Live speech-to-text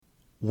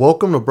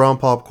Welcome to Brown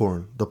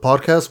Popcorn, the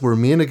podcast where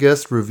me and a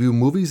guest review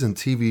movies and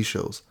TV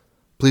shows.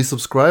 Please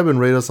subscribe and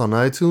rate us on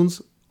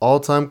iTunes. All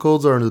time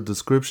codes are in the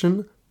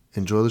description.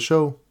 Enjoy the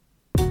show.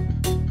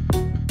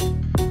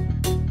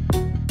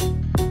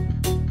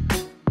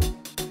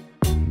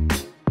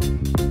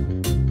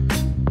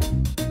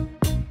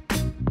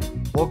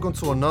 Welcome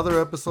to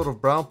another episode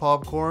of Brown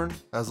Popcorn.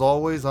 As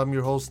always, I'm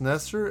your host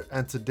Nestor,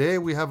 and today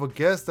we have a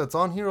guest that's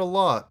on here a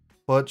lot,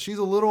 but she's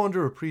a little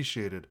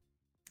underappreciated.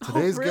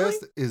 Today's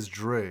guest is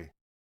Dre.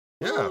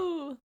 Yeah.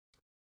 Ooh,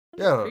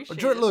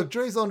 Look,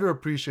 Dre's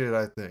underappreciated,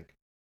 I think.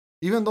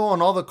 Even though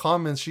on all the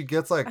comments she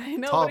gets like I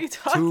know top what are you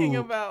talking two,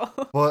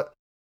 about. but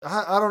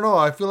I don't know.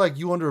 I feel like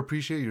you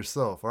underappreciate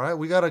yourself. All right,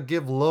 we gotta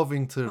give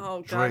loving to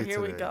Oh Dre God, here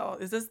today. we go.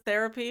 Is this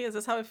therapy? Is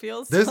this how it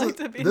feels? This to is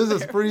to be this in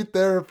is free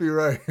therapy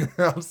right here.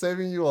 I'm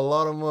saving you a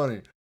lot of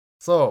money.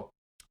 So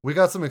we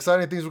got some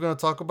exciting things we're gonna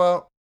talk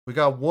about. We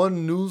got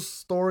one news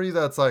story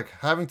that's like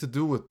having to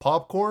do with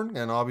popcorn,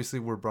 and obviously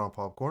we're Brown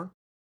Popcorn.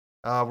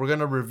 We're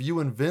gonna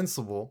review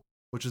Invincible,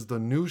 which is the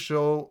new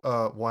show,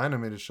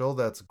 animated show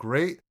that's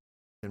great,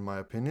 in my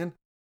opinion.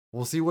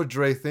 We'll see what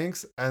Dre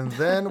thinks, and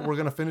then we're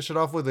gonna finish it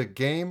off with a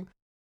game.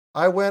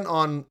 I went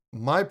on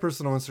my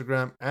personal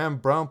Instagram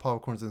and Brown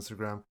Popcorn's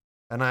Instagram,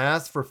 and I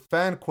asked for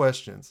fan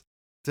questions.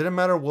 Didn't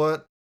matter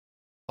what.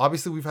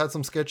 Obviously, we've had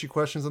some sketchy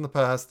questions in the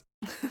past,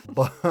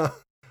 but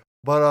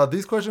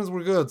these questions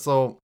were good,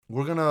 so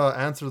we're gonna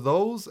answer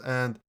those.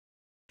 And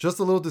just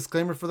a little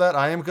disclaimer for that.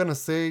 I am gonna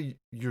say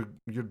your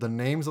the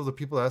names of the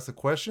people that ask the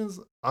questions.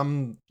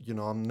 I'm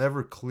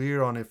never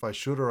clear on if I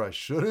should or I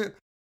shouldn't.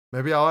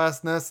 Maybe I'll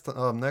ask next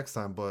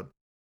time. But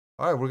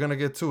all right, we're gonna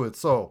get to it.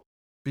 So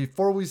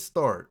before we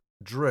start,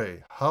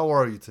 Dre, how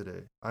are you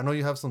today? I know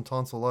you have some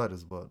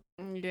tonsillitis, but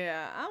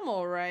Yeah, I'm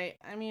all right.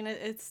 I mean,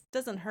 it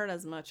doesn't hurt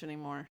as much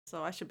anymore,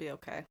 so I should be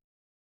okay.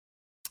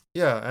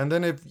 yeah. And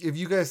then if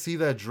you guys see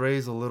that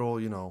Dre's a little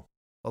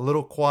a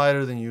little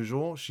quieter than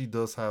usual, she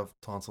does have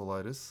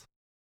tonsillitis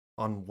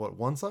on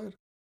one side.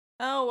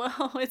 Oh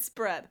well, it's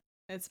spread.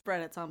 It's spread.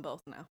 It's on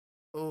both now.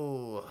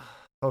 Oh,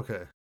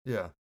 okay,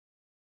 yeah.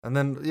 And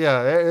then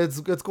yeah,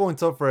 it's going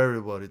tough for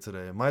everybody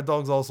today. My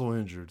dog's also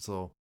injured,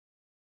 so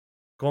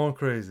going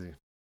crazy.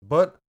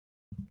 But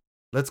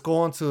let's go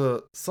on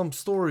to some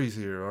stories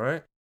here, all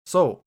right?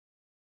 So,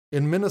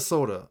 in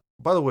Minnesota,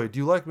 by the way, do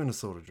you like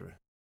Minnesota, Dre?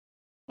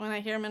 When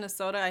I hear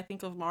Minnesota, I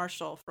think of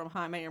Marshall from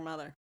How I Met Your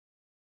Mother.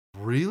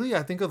 Really?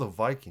 I think of the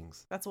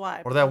Vikings. That's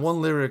why. Or that one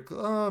lyric,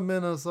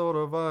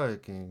 Minnesota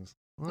Vikings.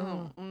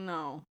 No,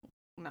 no,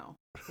 no,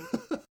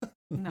 no.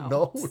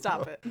 No,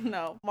 Stop no. it.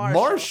 No,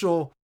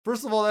 Marshall.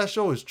 First of all, that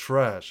show is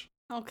trash.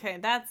 Okay,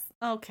 that's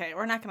okay.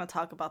 We're not gonna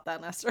talk about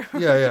that, Nestor.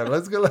 Yeah.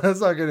 Let's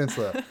not get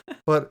into that.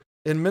 But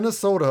in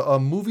Minnesota, a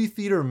movie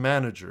theater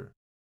manager,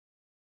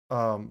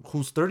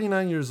 who's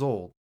 39 years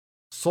old,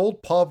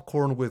 sold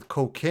popcorn with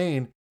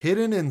cocaine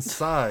hidden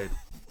inside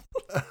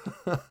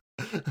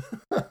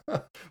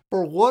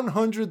for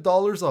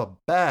 $100 a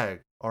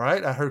bag, all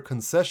right, at her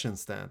concession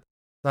stand.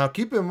 Now,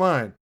 keep in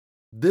mind,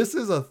 this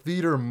is a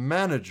theater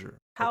manager,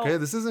 okay?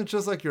 This isn't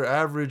just like your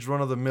average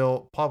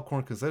run-of-the-mill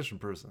popcorn concession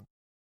person.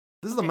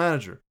 This is the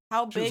manager.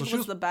 How big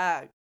was the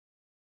bag?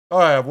 All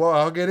right, well,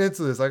 I'll get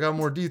into this. I got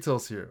more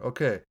details here.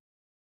 Okay.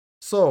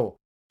 So,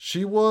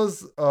 she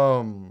was,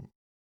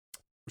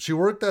 she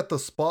worked at the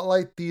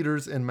Spotlight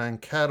Theaters in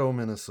Mankato,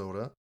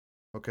 Minnesota,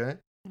 okay?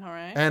 All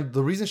right. And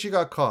the reason she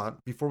got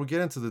caught, before we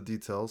get into the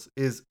details,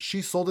 is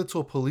she sold it to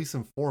a police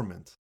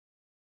informant.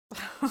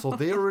 So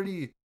they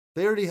already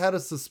had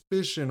a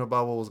suspicion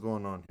about what was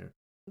going on here.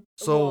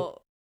 So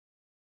well,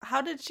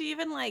 how did she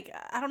even I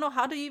don't know,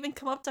 how do you even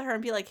come up to her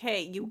and be like,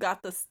 "Hey, you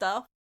got the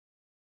stuff?"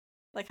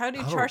 Like, how do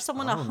you charge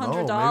someone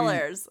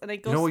 $100 and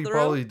it goes through? You know what you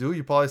probably do?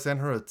 You probably send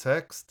her a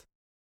text.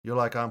 You're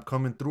like, "I'm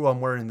coming through.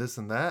 I'm wearing this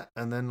and that."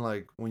 And then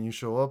like when you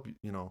show up,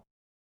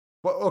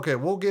 Well, okay,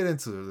 we'll get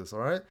into this, all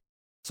right?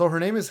 So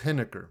her name is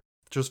Hineker,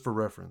 just for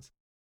reference.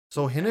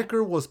 So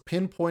Hineker was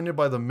pinpointed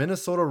by the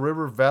Minnesota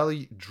River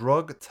Valley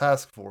Drug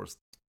Task Force.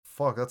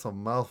 Fuck, that's a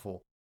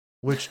mouthful.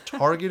 Which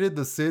targeted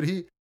the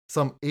city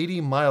some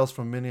 80 miles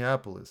from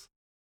Minneapolis.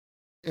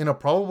 In a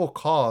probable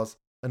cause,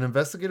 an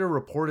investigator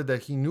reported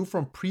that he knew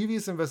from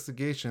previous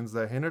investigations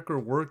that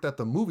Hineker worked at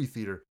the movie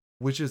theater,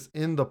 which is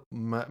in the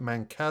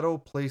Mankato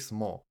Place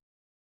Mall.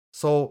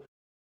 So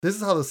this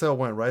is how the sale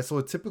went, right? So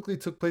it typically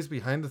took place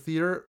behind the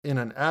theater in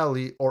an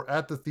alley or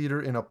at the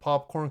theater in a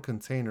popcorn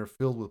container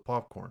filled with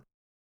popcorn.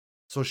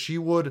 So she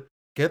would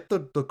get the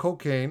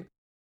cocaine,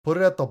 put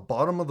it at the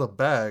bottom of the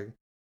bag,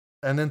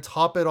 and then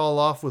top it all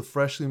off with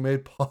freshly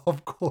made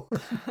popcorn.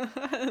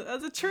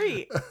 That's a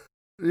treat.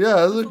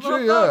 Yeah, that's a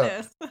treat,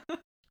 yeah.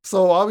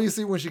 So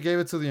obviously when she gave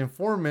it to the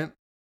informant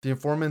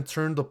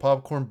turned the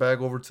popcorn bag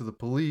over to the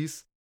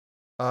police,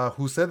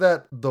 who said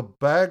that the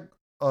bag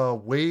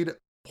weighed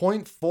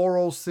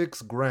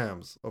 0.406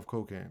 grams of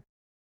cocaine.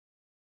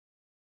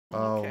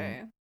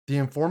 Okay. The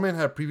informant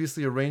had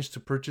previously arranged to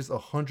purchase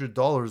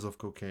 $100 of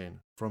cocaine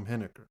from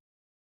Hineker.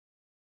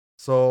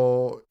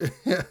 So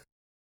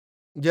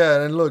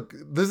Yeah, and look,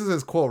 this is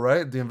his quote,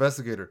 right? The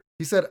investigator.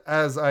 He said,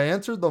 "As I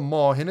entered the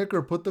mall,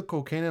 Hineker put the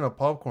cocaine in a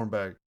popcorn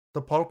bag.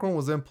 The popcorn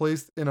was then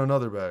placed in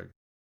another bag."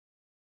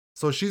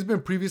 So she's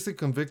been previously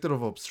convicted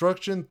of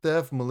obstruction,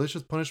 theft,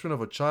 malicious punishment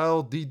of a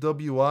child,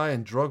 DWI,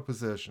 and drug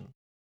possession,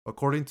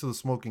 according to the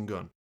Smoking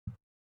Gun,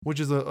 which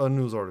is a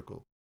news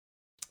article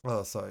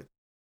site.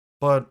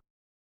 But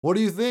what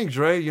do you think,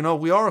 Dre? You know,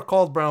 we are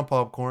called brown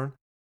popcorn.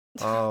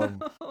 Oh,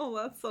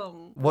 that's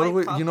What do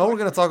we? popcorn. You know, we're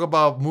gonna talk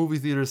about movie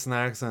theater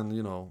snacks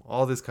and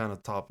all this kind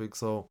of topics.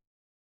 So,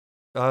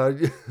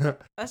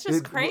 that's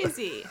just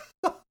crazy.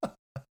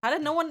 How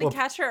did no one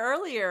catch her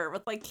earlier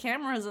with like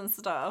cameras and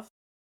stuff?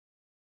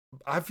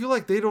 I feel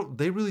like they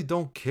really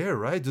don't care,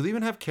 right? Do they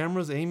even have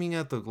cameras aiming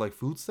at the like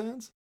food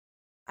stands?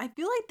 I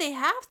feel like they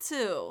have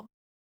to.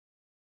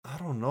 I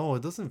don't know.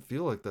 It doesn't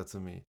feel like that to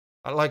me.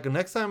 Like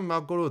next time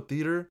I'll go to a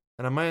theater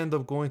and I might end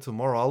up going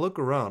tomorrow. I'll look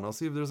around. I'll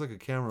see if there's like a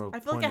camera.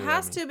 I feel like it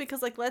has to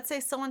because like let's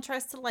say someone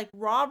tries to like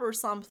rob or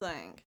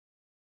something.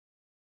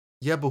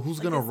 Yeah, but who's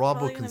gonna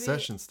rob a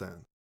concession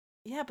stand?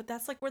 Yeah, but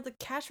that's like where the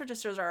cash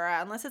registers are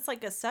at, unless it's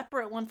like a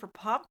separate one for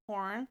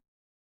popcorn.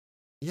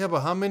 Yeah,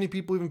 but how many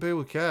people even pay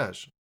with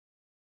cash?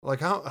 Like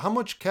how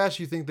much cash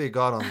you think they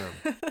got on them?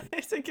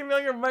 They say give me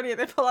all your money and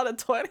they pull out a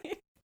 20.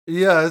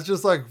 Yeah, it's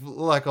just like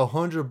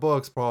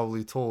 $100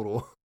 probably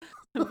total.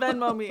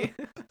 Venmo me.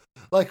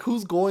 Like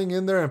who's going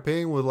in there and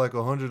paying with like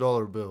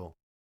 $100 bill?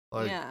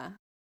 Like yeah.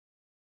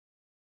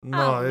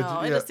 No,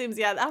 it just seems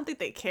I don't think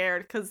they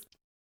cared because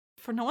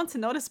for no one to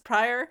notice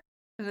prior,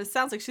 and it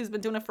sounds like she's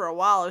been doing it for a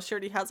while. She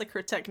already has like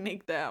her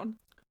technique down.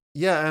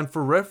 Yeah, and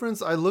for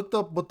reference, I looked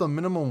up what the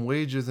minimum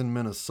wage is in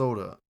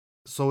Minnesota.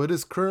 So it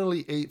is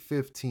currently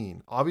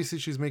 $8.15. Obviously,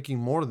 she's making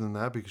more than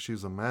that because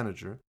she's a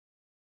manager.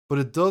 But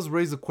it does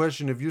raise the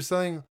question, if you're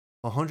selling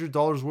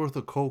 $100 worth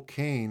of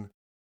cocaine,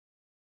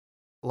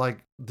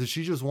 like, did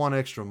she just want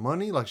extra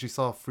money? Like, she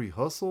saw a free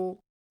hustle?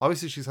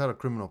 Obviously, she's had a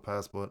criminal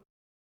past, but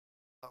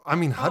I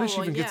mean, how did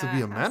she even get to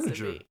be a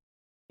manager?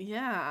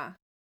 Yeah.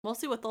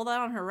 Mostly with all that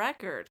on her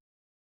record.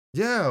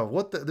 Yeah,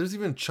 there's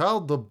even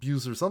child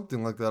abuse or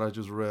something like that I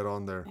just read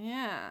on there.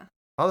 Yeah.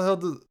 How the hell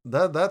does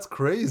that's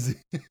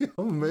crazy.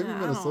 Maybe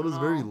Minnesota's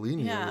very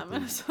lenient. Yeah,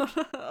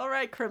 Minnesota. All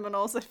right,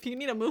 criminals. If you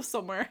need to move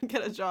somewhere and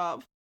get a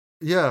job.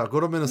 Yeah, go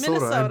to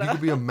Minnesota. And you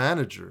could be a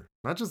manager.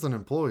 Not just an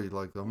employee,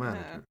 like a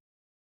manager. Yeah.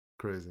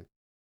 Crazy.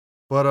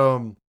 But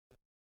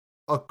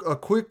a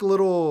quick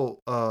little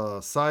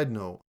side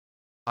note.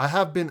 I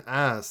have been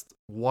asked,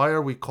 why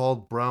are we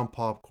called brown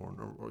popcorn?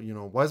 Or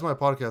why is my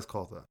podcast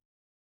called that?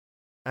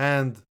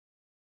 And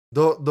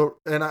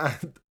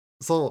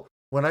so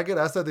when I get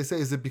asked that, they say,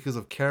 is it because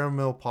of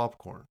caramel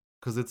popcorn?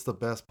 Because it's the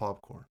best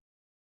popcorn.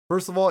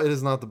 First of all, it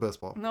is not the best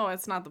popcorn. No,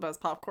 it's not the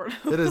best popcorn.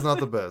 It is not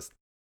the best.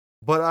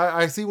 But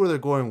I see where they're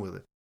going with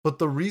it. But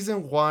the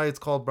reason why it's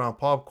called brown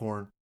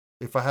popcorn,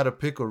 if I had to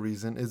pick a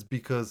reason, is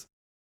because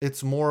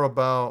it's more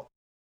about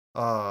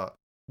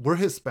we're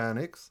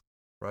Hispanics,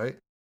 right?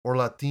 Or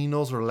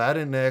Latinos or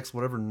Latinx,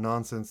 whatever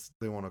nonsense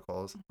they want to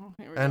call us.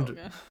 And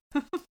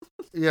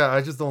yeah,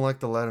 I just don't like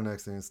the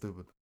Latinx thing. It's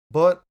stupid.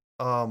 But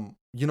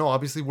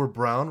obviously we're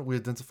brown. We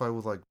identify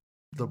with like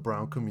the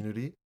brown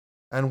community.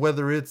 And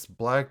whether it's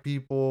black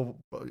people,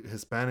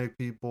 Hispanic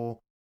people,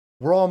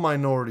 we're all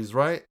minorities,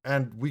 right?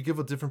 And we give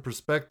a different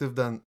perspective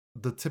than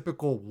the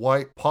typical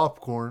white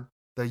popcorn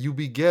that you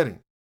be getting.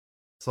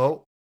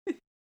 So,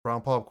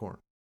 brown popcorn.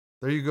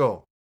 There you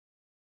go.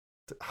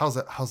 How's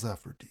that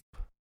for deep?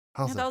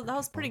 That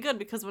was pretty good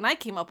because when I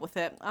came up with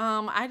it,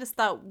 I just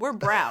thought we're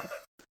brown.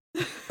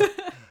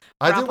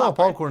 I did want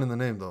popcorn in the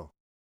name though.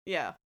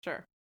 Yeah,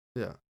 sure.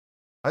 Yeah,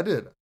 I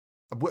did.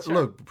 Sure.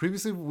 Look,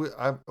 previously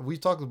we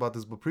talked about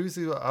this, but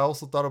previously I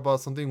also thought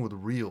about something with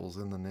reels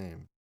in the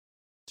name.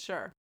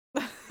 Sure.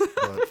 But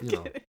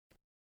it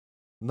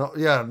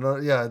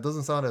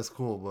doesn't sound as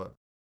cool, but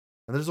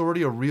and there's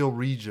already a Real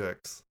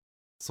Rejects,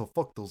 so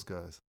fuck those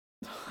guys.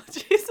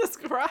 Jesus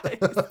Christ.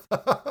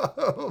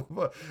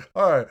 But,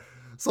 all right,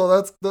 so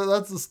that's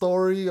the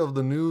story of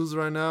the news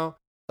right now.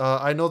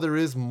 I know there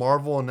is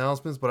Marvel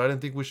announcements, but I didn't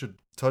think we should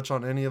touch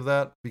on any of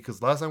that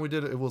because last time we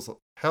did it was a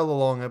hella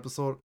long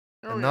episode.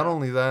 And not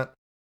only that,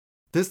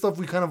 this stuff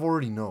we kind of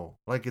already know.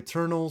 Like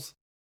Eternals,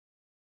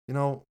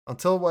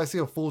 until I see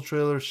a full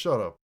trailer, shut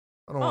up.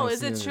 I don't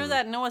is it true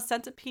that Noah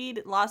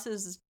Centipede lost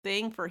his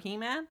thing for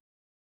He-Man?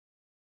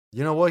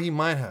 You know what? He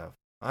might have.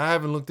 I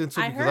haven't looked into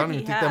it because I don't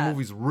even think that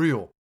movie's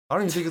real. I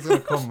don't even think it's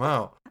going to come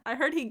out. I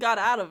heard he got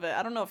out of it.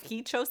 I don't know if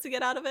he chose to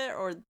get out of it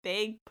or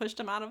they pushed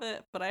him out of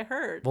it, but I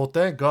heard. Well,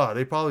 thank God.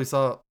 They probably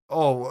saw,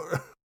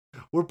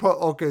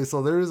 okay,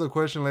 so there is a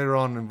question later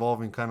on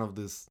involving kind of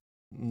this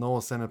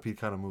Noah Centipede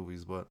kind of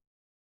movies, but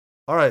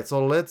all right,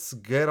 so let's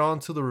get on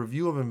to the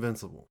review of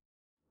Invincible.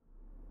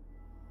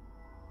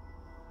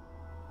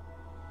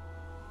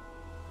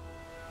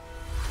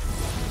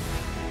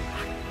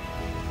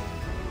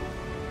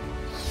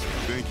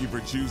 Thank you for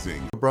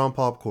choosing Brown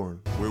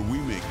Popcorn, where we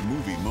make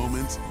movie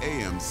moments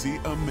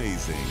AMC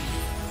amazing.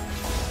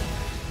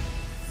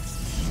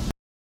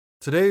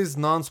 today's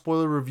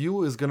non-spoiler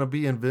review is gonna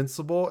be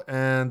Invincible,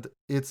 and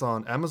it's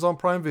on Amazon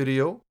Prime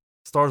Video.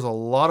 Stars a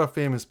lot of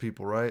famous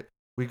people, right?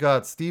 We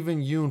got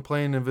Steven Yeun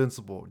playing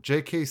Invincible.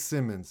 J.K.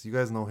 Simmons, you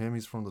guys know him.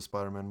 He's from the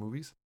Spider-Man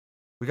movies.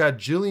 We got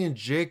Jillian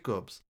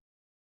Jacobs,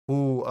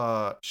 who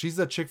she's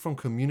that chick from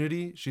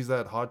Community. She's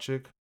that hot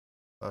chick.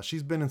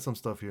 She's been in some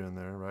stuff here and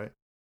there, right?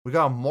 We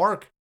got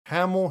Mark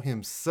Hamill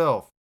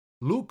himself,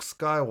 Luke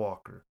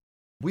Skywalker.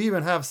 We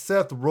even have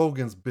Seth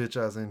Rogen's bitch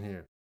ass in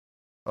here.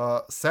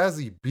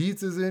 Sassy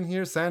Beats is in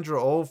here.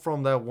 Sandra Oh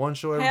from that one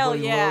show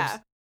everybody loves.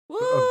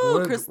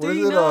 Woo,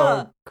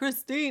 Christina.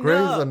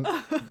 Christina.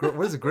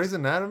 What is it? Grey's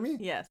Anatomy?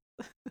 Yes.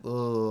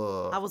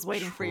 Ugh, I was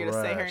waiting for you to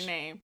say her trash.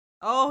 name.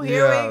 Oh,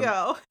 here we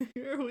go.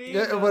 Here we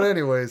go. But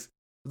anyways,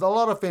 there's a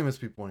lot of famous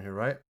people in here,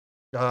 right?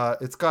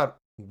 It's got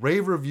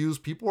rave reviews.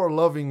 People are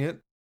loving it.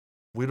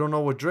 We don't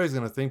know what Dre's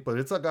gonna think, but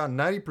it's got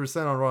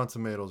 90% on Rotten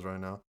Tomatoes right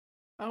now.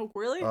 Oh,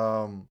 really?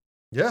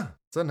 Yeah,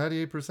 it's at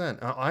 98%.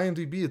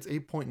 IMDb, it's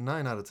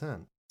 8.9 out of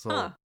 10.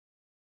 So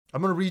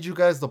I'm gonna read you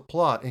guys the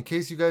plot in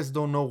case you guys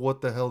don't know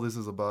what the hell this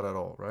is about at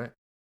all, right?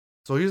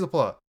 So here's the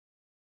plot.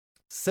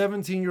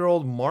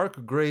 17-year-old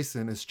Mark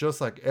Grayson is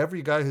just like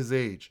every guy his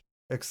age,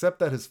 except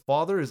that his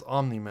father is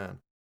Omni-Man,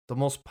 the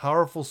most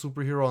powerful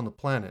superhero on the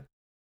planet.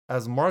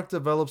 As Mark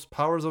develops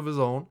powers of his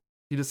own,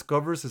 he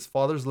discovers his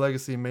father's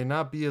legacy may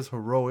not be as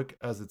heroic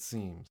as it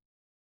seems.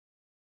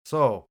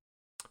 So,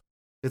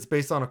 it's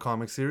based on a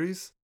comic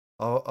series,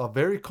 a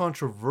very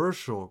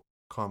controversial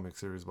comic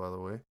series, by the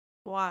way.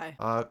 Why?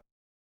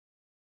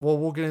 Well,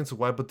 we'll get into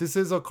why, but this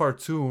is a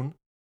cartoon,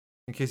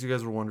 in case you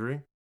guys were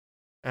wondering,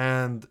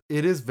 and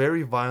it is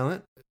very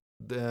violent.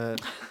 To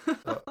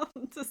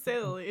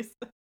say the least.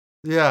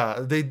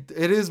 Yeah, it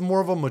is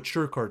more of a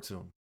mature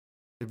cartoon.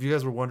 If you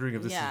guys were wondering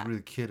if this is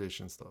really kiddish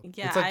and stuff.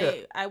 Yeah, it's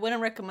like I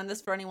wouldn't recommend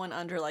this for anyone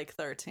under like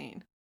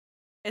 13.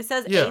 It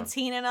says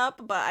 18 and up,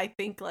 but I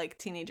think like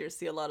teenagers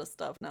see a lot of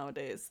stuff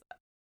nowadays.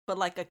 But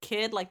like a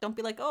kid, like don't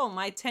be like, oh,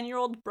 my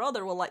 10-year-old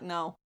brother will like,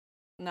 no.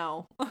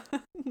 No.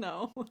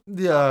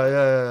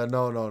 Yeah.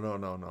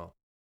 No.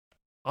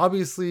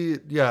 Obviously,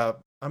 yeah.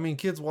 I mean,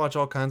 kids watch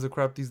all kinds of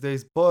crap these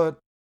days, but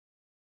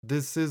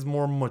this is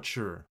more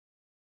mature.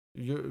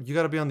 You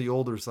got to be on the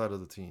older side of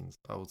the teens,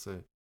 I would say.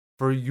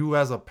 For you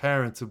as a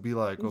parent to be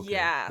like, okay,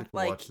 yeah,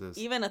 like watch this.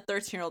 Even a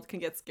 13-year-old can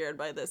get scared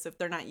by this if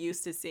they're not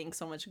used to seeing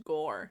so much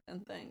gore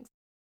and things.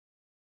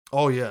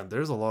 Oh yeah,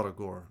 there's a lot of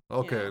gore.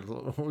 Okay,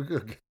 we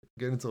could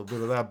get into a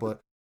bit of that, but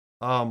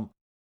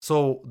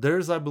so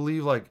there's, I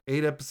believe, like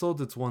 8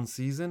 episodes. It's one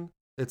season.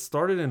 It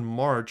started in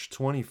March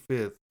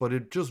 25th, but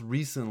it just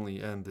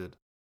recently ended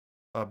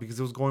because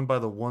it was going by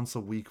the once a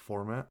week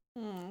format.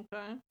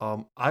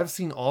 Okay. I've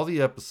seen all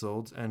the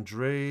episodes, and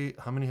Dre,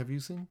 how many have you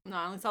seen? No,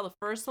 I only saw the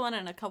first one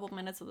and a couple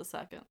minutes of the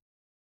second.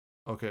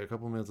 Okay, a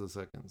couple minutes of the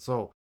second.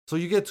 So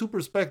you get two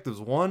perspectives.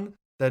 One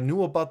that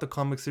knew about the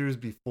comic series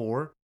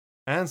before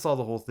and saw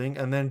the whole thing,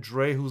 and then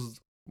Dre,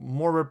 who's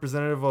more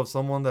representative of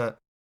someone that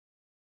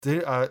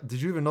did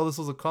you even know this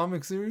was a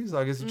comic series?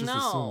 I guess you just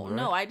assumed, right?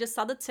 No, I just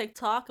saw the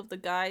TikTok of the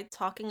guy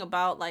talking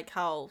about like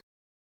how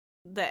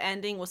the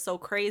ending was so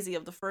crazy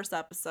of the first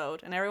episode,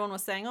 and everyone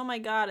was saying, oh my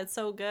god, it's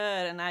so good,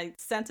 and I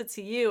sent it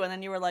to you, and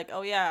then you were like,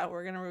 oh yeah,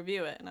 we're gonna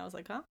review it, and I was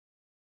like, huh?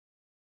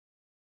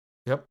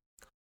 Yep.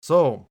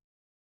 So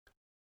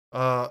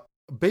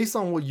based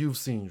on what you've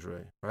seen,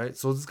 Dre, right?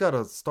 So it's got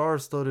a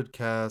star-studded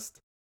cast.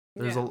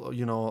 There's a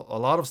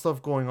lot of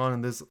stuff going on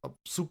in this.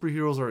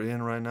 Superheroes are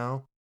in right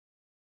now.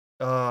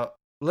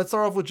 Let's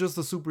start off with just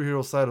the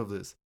superhero side of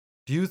this.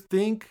 Do you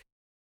think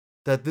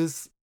that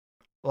this,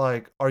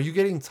 like, are you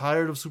getting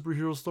tired of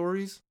superhero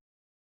stories?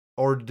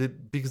 Or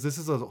because this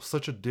is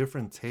such a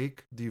different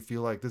take, do you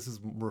feel like this is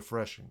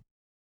refreshing?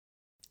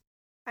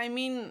 I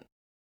mean,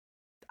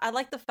 I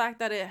like the fact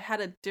that it had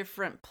a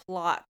different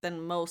plot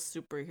than most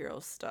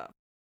superhero stuff.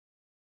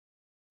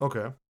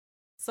 Okay.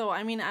 So,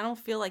 I mean, I don't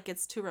feel like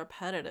it's too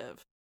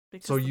repetitive.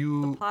 Because so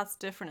the plot's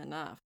different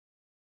enough.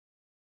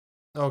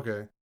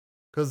 Okay.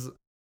 Because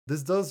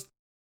this does,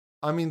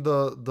 I mean,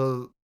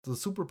 the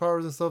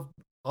superpowers and stuff,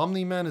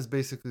 Omni-Man is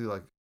basically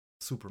like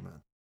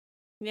Superman.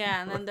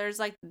 Yeah, and then there's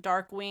like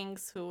Dark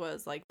Wings, who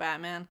was like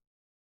Batman.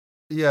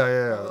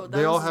 Yeah. Oh,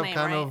 they all have name,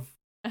 kind right?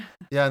 of,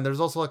 yeah, and there's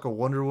also like a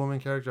Wonder Woman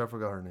character. I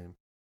forgot her name.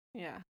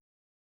 Yeah.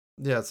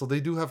 Yeah, so they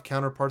do have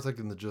counterparts like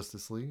in the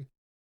Justice League.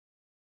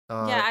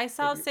 Yeah, I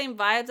saw the same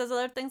vibes as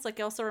other things. Like,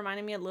 it also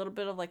reminded me a little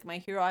bit of like My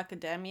Hero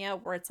Academia,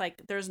 where it's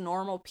like there's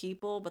normal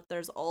people, but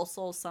there's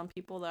also some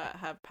people that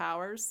have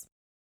powers.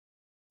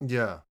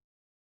 Yeah.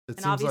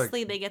 And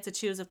obviously they get to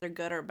choose if they're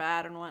good or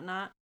bad and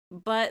whatnot.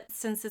 But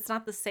since it's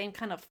not the same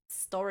kind of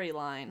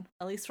storyline,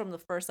 at least from the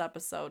first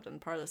episode and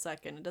part of the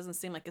second, it doesn't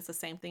seem like it's the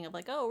same thing of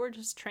like, oh, we're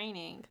just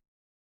training.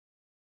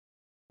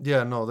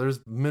 Yeah, no,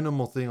 there's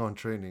minimal thing on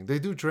training. They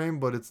do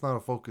train, but it's not a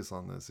focus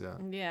on this, yeah.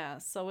 Yeah,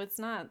 so it's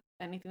not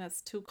anything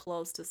that's too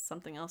close to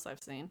something else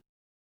I've seen.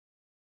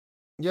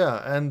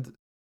 Yeah, and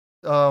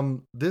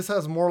this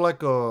has more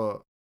like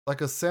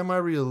a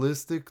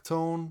semi-realistic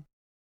tone.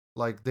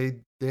 Like they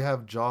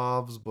have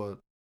jobs, but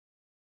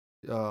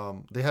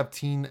they have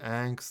teen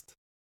angst.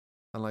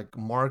 and like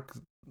Mark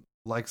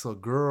likes a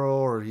girl,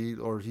 or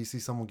he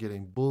sees someone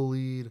getting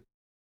bullied,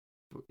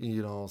 stuff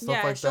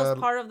Yeah, it like shows that.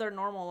 part of their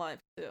normal life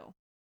too.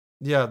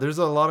 Yeah, there's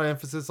a lot of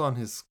emphasis on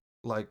his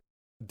like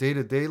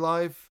day-to-day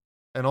life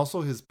and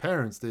also his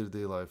parents'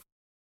 day-to-day life,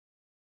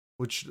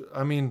 which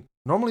I mean,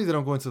 normally they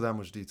don't go into that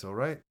much detail,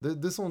 right?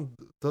 This one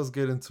does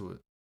get into it.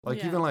 Like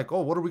Yeah. even like,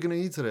 oh, what are we gonna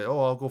eat today? Oh,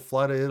 I'll go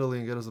fly to Italy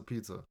and get us a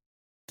pizza.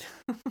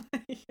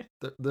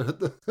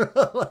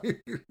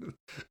 Like,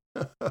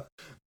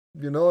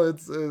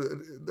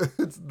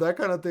 it's that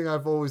kind of thing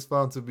I've always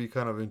found to be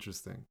kind of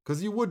interesting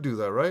because you would do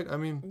that, right? I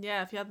mean,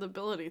 Yeah, if you had the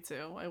ability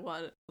to, why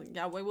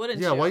wouldn't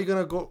yeah, you? why you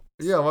gonna go?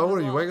 Yeah, why Might as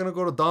wouldn't you? Why you well. gonna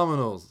go to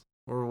Domino's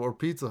or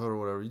Pizza Hut or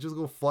whatever? You just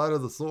go fly to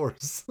the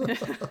source.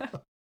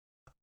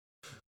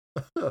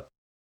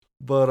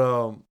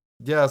 But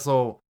yeah.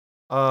 So,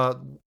 uh,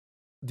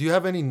 do you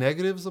have any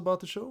negatives about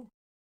the show?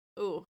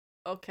 Ooh,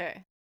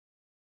 okay.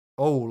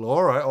 Oh,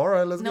 all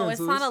right. Let's get No, it's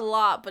into not a this.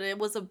 lot, but it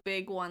was a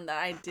big one that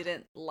I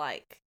didn't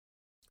like.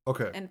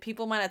 Okay, And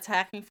people might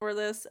attack me for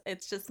this.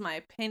 It's just my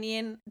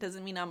opinion.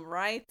 Doesn't mean I'm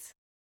right.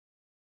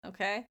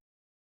 Okay?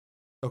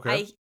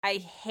 okay. I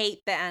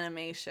hate the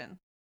animation.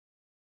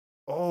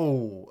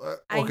 Oh,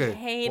 I okay.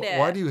 hate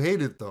Why it do you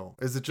hate it though?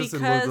 Is it just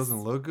doesn't because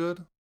look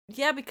good?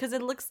 yeah, because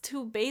it looks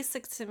too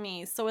basic to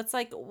me. So it's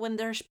like when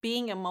they're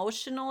being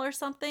emotional or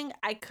something,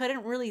 I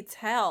couldn't really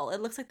tell. It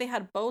looks like they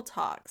had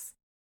Botox.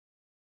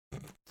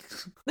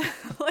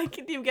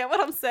 Like, do you get what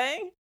I'm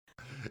saying?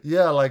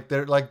 Yeah, like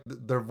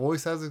their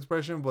voice has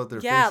expression, but their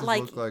Yeah, faces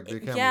like look like they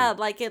can't yeah, move.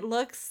 like it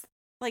looks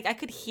like I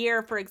could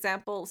hear, for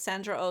example,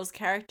 Sandra Oh's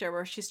character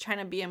where she's trying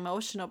to be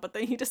emotional, but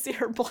then you just see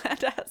her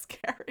bland ass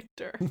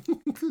character.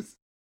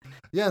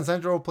 Yeah, and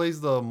Sandra Oh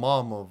plays the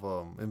mom of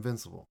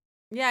Invincible.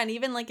 Yeah, and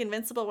even like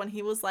Invincible when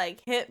he was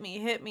like, hit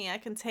me, I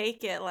can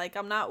take it, like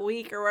I'm not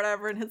weak or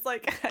whatever, and it's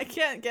like I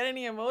can't get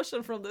any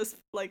emotion from this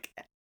like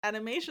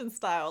animation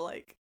style,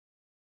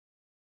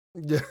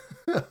 Yeah,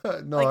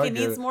 no, like I it get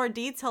needs it. more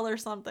detail or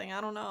something.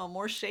 I don't know,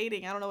 more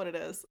shading. I don't know what it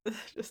is.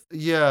 Just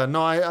Yeah,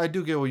 no, I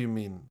do get what you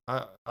mean.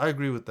 I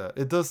agree with that.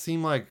 It does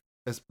seem like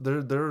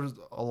there's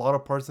a lot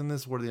of parts in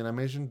this where the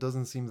animation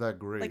doesn't seem that like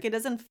great. it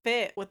doesn't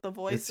fit with the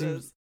It seems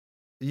voices.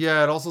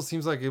 Yeah, it also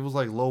seems like it was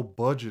like low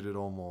budgeted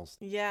almost.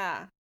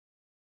 Yeah.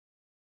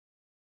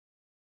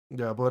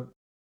 Yeah, but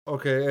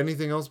okay,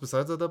 anything else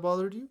besides that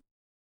bothered you?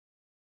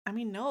 I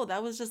mean, no,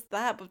 that was just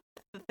that. But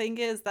the thing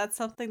is, that's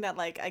something that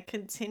like I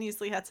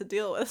continuously had to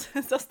deal with.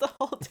 That's the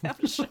whole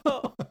damn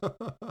show.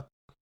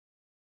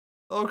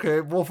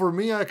 Okay, well for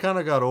me I kind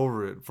of got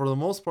over it. For the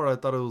most part I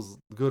thought it was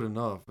good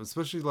enough,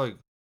 especially like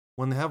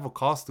when they have a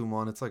costume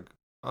on, it's like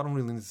I don't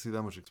really need to see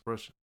that much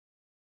expression.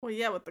 Well,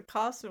 yeah, with the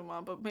costume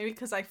on, but maybe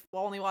because I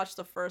only watched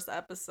the first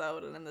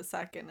episode and then the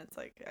second, it's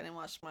like I didn't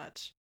watch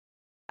much.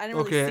 I didn't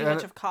really Okay, see much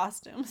and of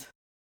costumes.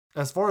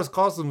 as far as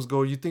costumes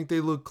go, you think they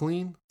look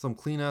clean? Some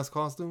clean ass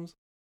costumes?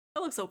 It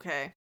looks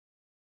okay.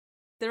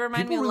 They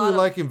remind me People a really lot of.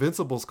 like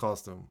Invincible's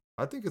costume.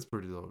 I think it's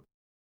pretty dope.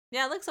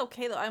 Yeah, it looks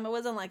okay though. I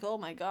wasn't like, oh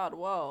my god,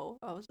 whoa.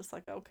 I was just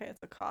like, okay,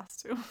 it's a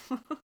costume.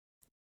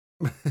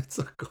 It's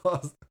a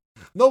cost.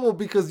 No, well,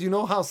 because you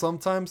know how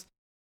sometimes,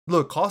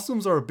 look,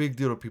 costumes are a big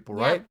deal to people,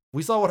 Yeah. right?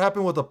 We saw what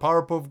happened with the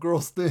Powerpuff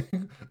Girls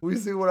thing. We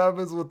see what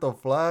happens with the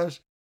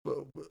Flash.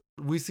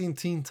 We seen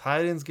Teen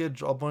Titans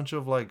get a bunch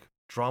of like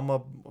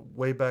drama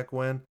way back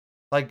when.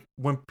 Like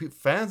when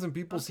fans and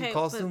people see Okay, but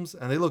costumes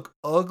and they look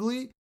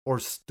ugly or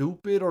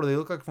stupid or they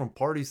look like from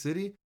Party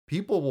City,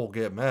 people will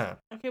get mad.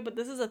 okay, but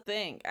this is a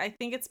thing. I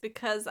think it's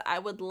because I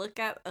would look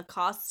at a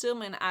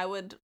costume and I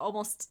would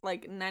almost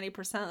like 90%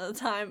 of the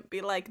time be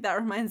like, that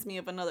reminds me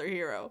of another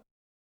hero.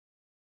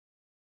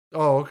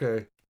 Oh,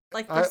 okay.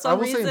 Like for I some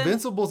will say reason,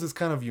 Invincibles is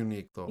kind of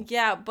unique though.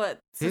 yeah, but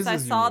since His I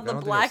is saw unique. I the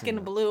don't think I've black seen and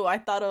that. blue, I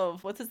thought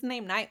of what's his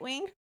name,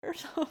 Nightwing or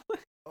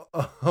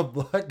something.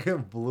 Black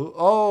and blue.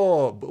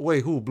 Oh,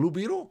 wait, who? Blue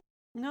Beetle?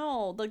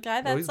 No, the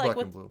guy No, that's he's like black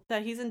with and blue.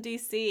 that he's in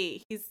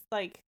DC. He's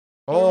like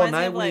he Oh, reminds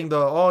me of Nightwing.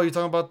 like You're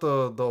talking about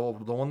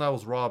the one that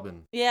was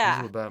Robin. He's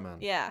yeah, with Batman.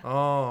 yeah.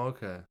 Oh,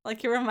 okay.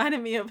 Like he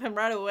reminded me of him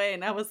right away,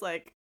 and I was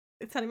like,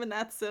 it's not even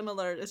that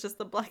similar. It's just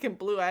the black and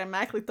blue. I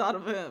automatically thought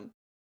of him.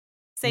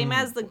 Same Hmm.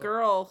 as the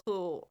girl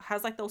who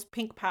has like those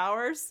pink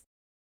powers.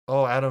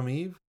 Oh, Adam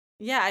Eve.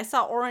 Yeah, I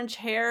saw orange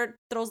hair,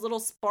 throws little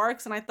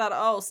sparks, and I thought,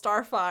 oh,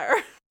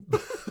 Starfire.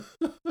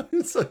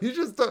 So you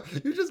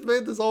just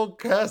made this whole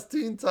cast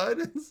Teen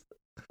Titans.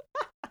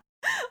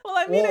 Well,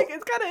 I mean, Well, it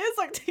kind of is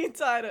like Teen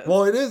Titans.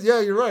 well, it is.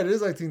 Yeah, you're right. It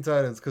is like Teen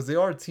Titans because they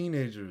are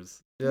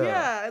teenagers. Yeah,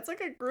 Yeah, it's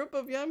like a group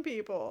of young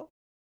people.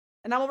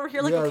 And I'm over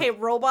here like, yeah, okay,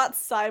 robot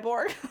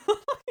cyborg.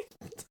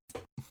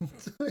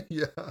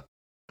 yeah,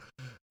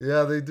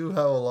 yeah. They do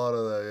have a lot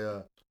of that.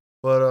 Yeah,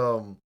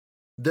 but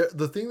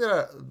the thing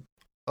that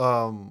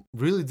I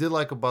really did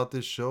like about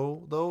this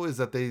show though is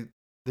that they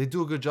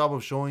do a good job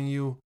of showing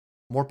you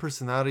more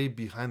personality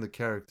behind the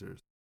characters,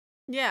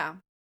 Yeah.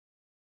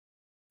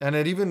 and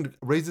it even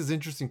raises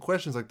interesting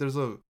questions. Like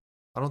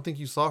I don't think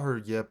you saw her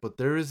yet, but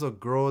there is a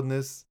girl in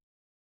this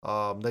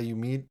that you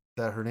meet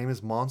that her name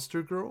is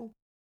Monster Girl,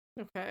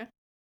 Okay.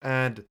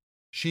 and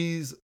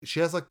she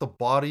has like the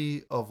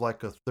body of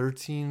like a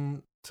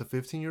 13 to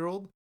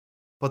 15-year-old,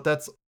 but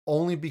that's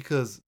only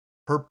because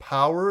her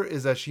power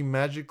is that she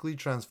magically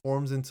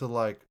transforms into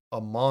like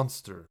a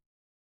monster,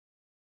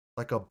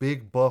 like a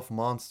big buff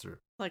monster.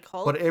 Like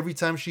Hulk. But every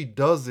time she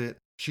does it,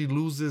 she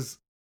loses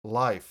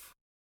life.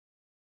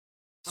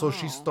 So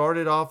she Oh.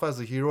 started off as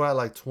a hero at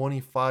like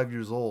 25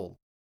 years old,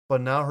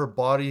 but now her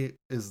body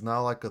is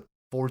now like a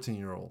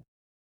 14-year-old.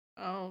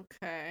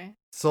 Okay.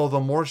 So the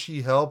more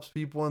she helps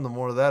people and the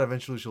more of that,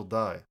 eventually she'll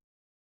die.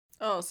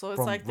 Oh, so it's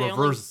From like they only.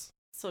 reverse.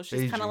 So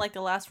she's kind aging. of like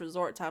a last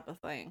resort type of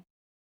thing.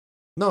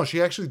 No,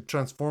 she actually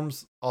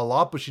transforms a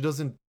lot, but she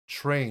doesn't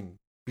train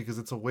because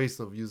it's a waste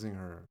of using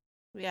her.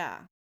 Yeah.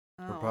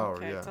 Oh, power,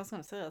 okay. yeah. 'Cause I was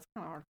gonna say that's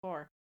kind of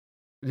hardcore.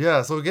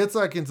 Yeah, so it gets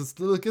like into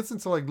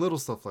like little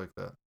stuff like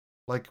that.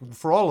 Like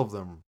for all of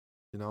them,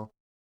 you know.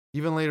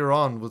 Even later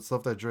on with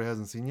stuff that Dre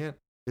hasn't seen yet,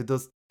 it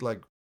does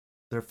like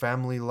their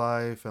family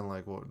life and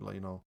like what, like,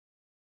 you know,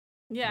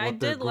 Yeah, what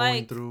they're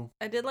going through.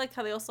 I did like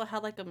how they also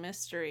had like a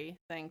mystery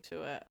thing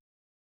to it.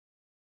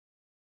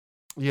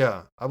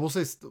 Yeah, I will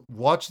say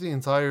watch the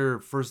entire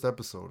first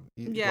episode.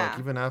 Yeah. Like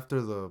even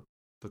after the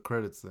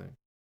credits thing.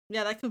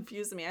 Yeah, that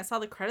confused me. I saw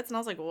the credits and I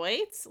was like,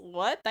 wait,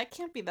 what? That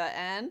can't be the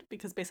end.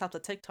 Because based off the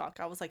TikTok,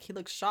 I was like, he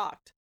looks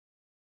shocked.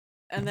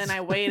 And then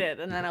I waited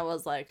and then I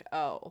was like,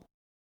 oh.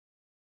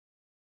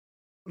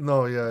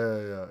 No,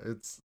 yeah.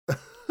 It's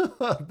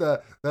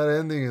that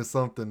ending is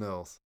something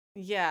else.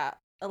 Yeah.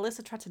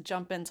 Alyssa tried to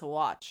jump in to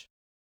watch.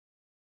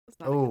 It's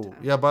not a good Oh, time.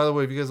 yeah, by the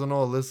way, if you guys don't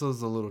know,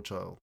 Alyssa's a little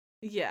child.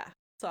 Yeah.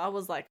 So I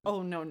was like,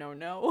 oh, no.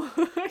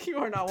 You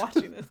are not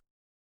watching this.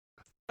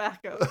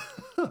 Back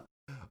up.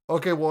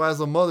 Okay, well, as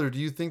a mother, do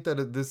you think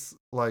that this,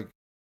 like,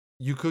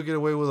 you could get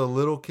away with a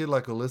little kid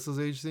like Alyssa's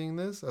age seeing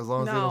this, as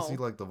long as they don't see,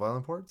 No. like, the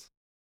violent parts?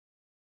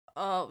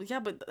 Yeah,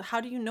 but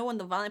how do you know when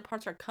the violent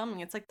parts are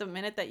coming? It's like the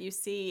minute that you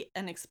see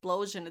an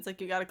explosion, it's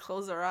like you gotta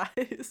close your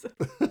eyes.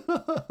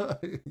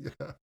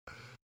 Yeah.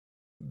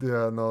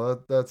 Yeah, no,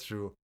 that's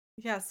true.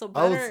 Yeah, so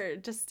I was- better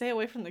just stay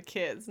away from the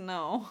kids.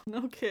 No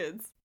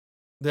kids.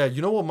 Yeah,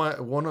 you know what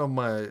one of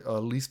my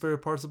least favorite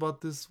parts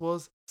about this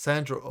was?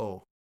 Sandra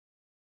Oh.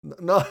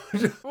 No.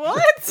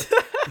 What?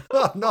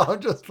 No, I'm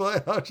just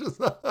playing. I'm just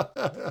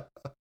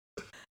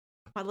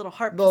My little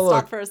heart No,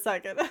 stopped look. for a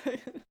second.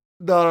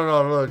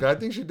 No. Look, I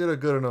think she did a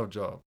good enough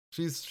job.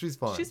 She's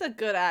fine. She's a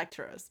good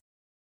actress.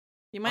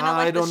 You might not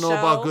like I don't the know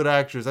about show. good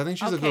actress. I think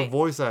she's a Okay, good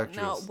voice actress.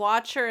 No,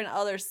 watch her in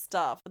other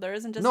stuff. There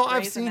isn't just No, Grey's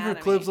I've seen her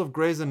Anatomy. clips of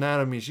Grey's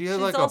Anatomy. She has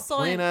She's like a also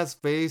in- plain ass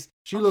face.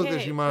 She looks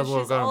like she might but as well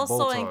have she's gotten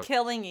also in Botox.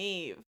 Killing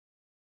Eve.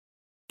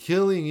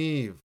 Killing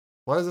Eve.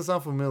 Why does it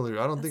sound familiar?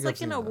 I don't It's think like I've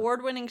seen an that.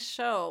 award-winning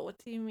show. What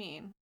do you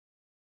mean?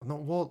 No,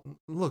 well,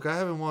 look, I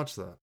haven't watched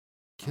that.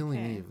 Killing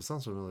Okay. Eve. It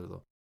sounds familiar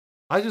though.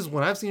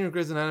 When I've seen her in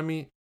Grey's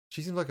Anatomy,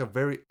 she seems like a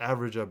very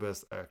average at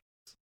best actress.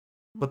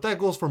 But that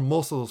goes for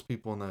most of those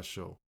people in that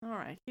show. All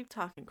right, keep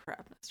talking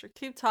crap, mister.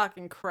 Keep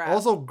talking crap.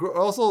 Also,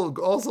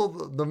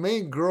 the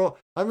main girl.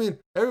 I mean,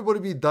 everybody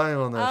be dying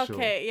on that show.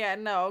 Okay, yeah,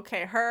 no,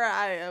 okay.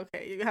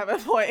 Okay, you have a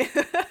point.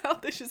 I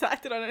don't think she's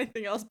acted on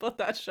anything else but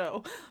that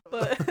show.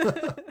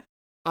 But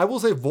I will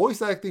say,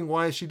 voice acting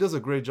wise, she does a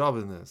great job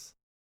in this.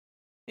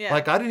 yeah.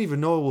 Like, I didn't even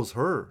know it was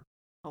her.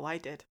 Oh, I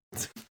did.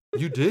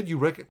 You did? You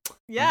reckon?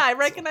 Yeah, I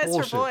recognized her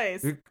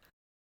Bullshit. voice.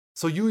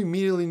 So you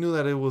immediately knew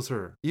that it was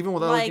her, even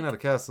without looking at a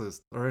cast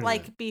list or anything.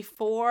 Like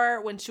before,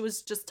 when she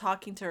was just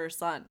talking to her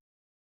son,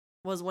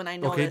 was when I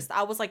noticed.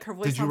 I was like, her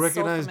voice. Did you sounds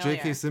recognize so familiar.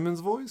 J.K. Simmons'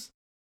 voice?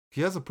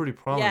 He has a pretty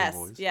prominent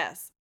voice.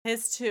 Yes,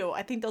 his too.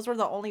 I think those were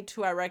the only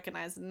two I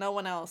recognized. No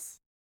one else.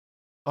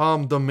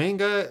 The main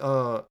guy,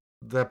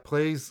 that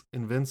plays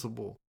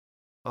Invincible,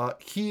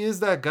 he is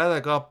that guy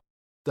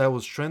that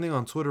was trending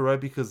on Twitter, right?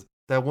 Because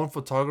that one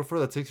photographer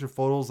that takes your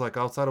photos like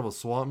outside of a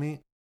swap meet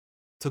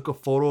took a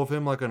photo of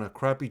him like in a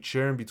crappy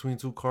chair in between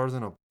two cars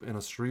in a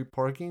street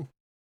parking.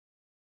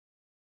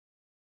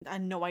 I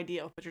had no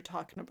idea what you're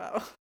talking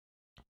about.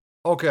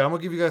 Okay, I'm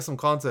gonna give you guys some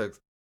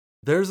context.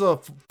 There's a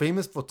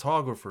famous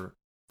photographer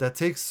that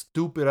takes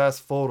stupid ass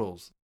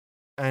photos,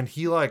 and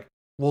he like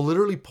will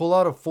literally pull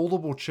out a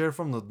foldable chair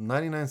from the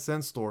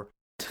 99-cent store,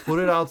 put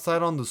it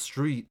outside on the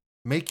street,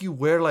 make you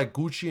wear like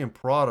Gucci and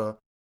Prada,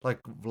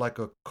 like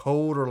a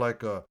coat or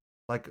like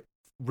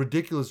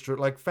ridiculous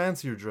like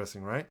fancier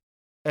dressing, right?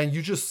 And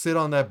you just sit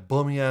on that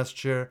bummy ass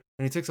chair,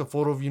 and he takes a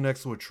photo of you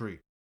next to a tree.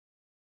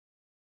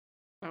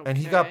 Okay. And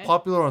he got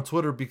popular on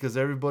Twitter because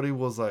everybody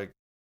was like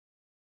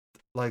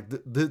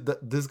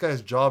this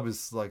guy's job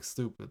is like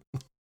stupid.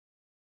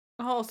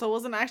 Oh, so it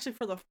wasn't actually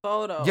for the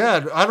photo.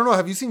 Yeah, I don't know.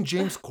 Have you seen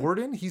James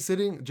Corden?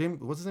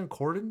 What's his name?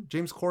 Corden?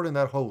 James Corden,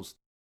 that host.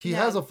 He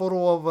has a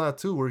photo of that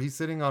too, where he's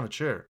sitting on a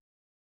chair.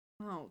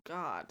 Oh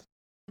God.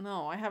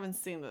 No, I haven't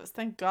seen this.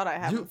 Thank God I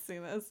haven't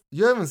seen this.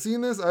 You haven't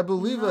seen this? I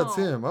believe that's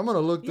No. him. I'm gonna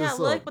look this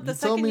look, up. but the You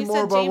tell second me you more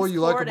said about what James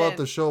you like about Corden.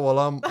 the show while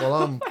I'm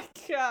Oh my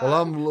God.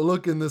 while I'm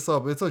looking this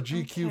up. It's a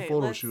GQ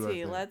photo shoot. I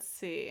think. Let's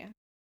see.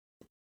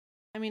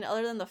 I mean,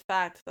 other than the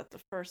fact that the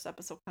first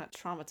episode kind of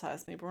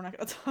traumatized me, but we're not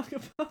gonna talk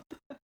about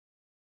that.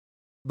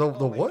 The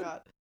Oh my what?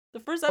 God. The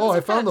first Oh, episode. I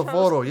found the kinda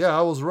shows- photo. Yeah,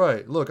 I was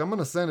right. Look, I'm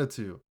gonna send it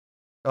to you.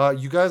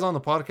 You guys on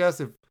the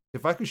podcast,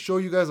 if I could show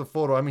you guys a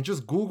photo, I mean,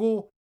 just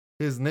Google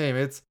his name.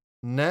 It's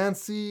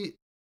Nancy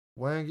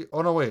Wang.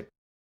 Oh no, wait.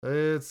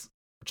 It's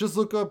just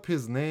look up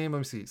his name. Let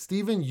me see.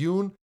 Stephen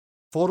Yoon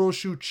photo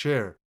shoot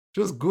chair.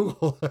 Just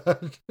Google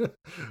that.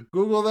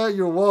 Google that.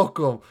 You're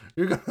welcome.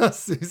 You're gonna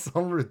see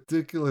some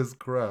ridiculous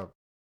crap.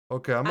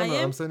 Okay,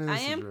 I'm sending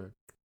this to Dre.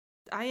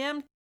 I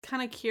am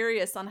kind of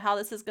curious on how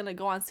this is going to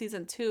go on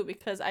season 2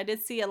 because I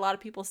did see a lot of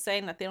people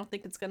saying that they don't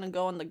think it's going to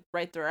go in the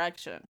right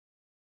direction.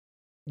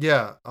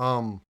 Yeah.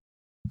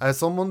 As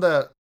someone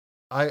that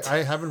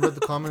I haven't read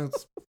the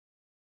comments.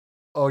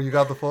 Oh, you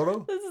got the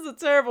photo? This is a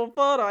terrible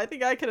photo. I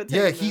think I could have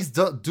taken Yeah, this. he's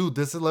done. Dude,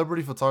 this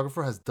celebrity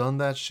photographer has done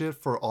that shit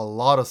for a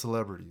lot of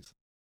celebrities.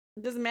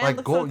 This man like,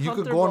 looks go- uncomfortable.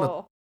 you could go on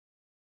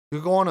a-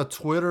 You go on a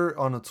Twitter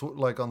on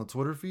the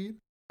Twitter feed,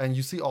 and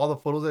you see all the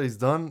photos that he's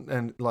done,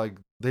 and like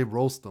they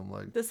roast him.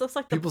 Like, This looks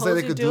like the people pose say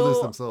they you could do do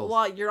this themselves.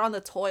 while you're on the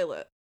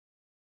toilet.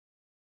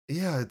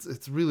 yeah,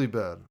 it's really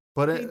bad.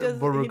 But He doesn't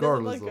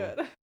regardless, look though.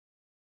 good.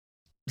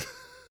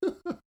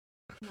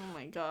 Oh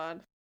my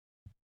god.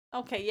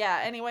 Okay,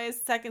 yeah.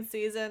 Anyways, second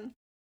season.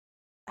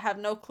 I have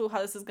no clue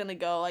how this is gonna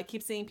go. I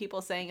keep seeing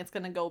people saying it's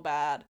gonna go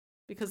bad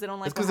because they don't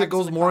like. It's what because it happens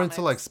goes in the more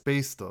into like comics.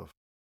 space stuff.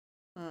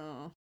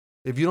 Oh.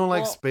 If you don't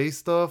like Well- space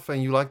stuff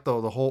and you like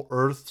the whole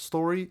Earth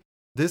story,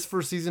 this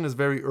first season is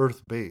very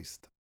Earth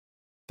based.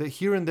 That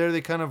here and there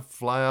they kind of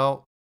fly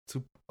out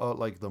to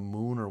like the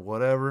moon or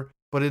whatever,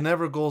 but it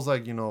never goes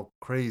like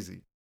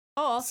crazy.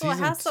 Oh, also it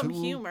Season has some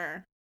 2?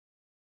 humor.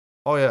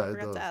 Oh yeah, I it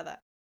forgot does. to add that.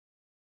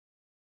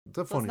 It's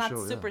a So funny it's not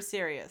show. super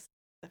serious.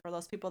 For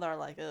those people that are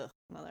like, ugh,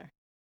 another.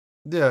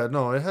 Yeah,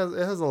 no, it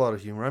has a lot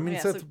of humor. I mean,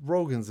 Yeah, Seth so-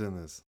 Rogen's in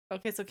this.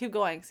 Okay, so keep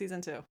going.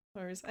 Season 2.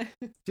 What were you saying?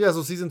 Yeah,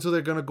 so season 2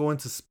 they're gonna go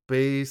into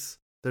space.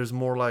 There's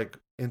more like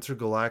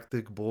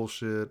intergalactic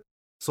bullshit.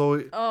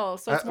 So Oh,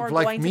 so it's more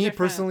like going to me different-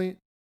 personally,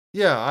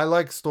 yeah, I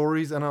like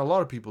stories, and a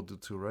lot of people do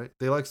too, right?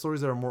 They like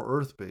stories that are more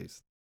Earth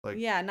based. Like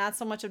yeah, not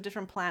so much of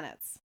different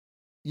planets.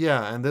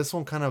 yeah, and this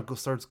one kind of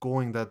starts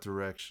going that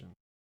direction.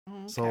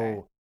 Okay.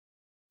 So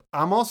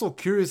I'm also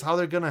curious how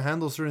they're gonna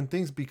handle certain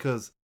things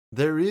because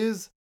there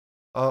is,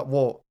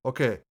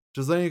 okay,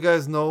 just letting you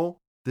guys know,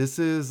 this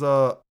is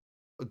I'm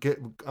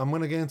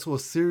gonna get into a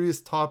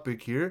serious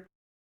topic here,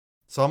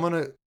 so I'm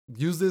gonna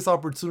use this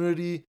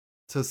opportunity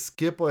to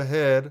skip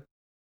ahead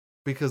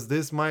because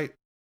this might,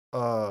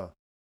 I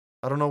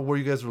don't know where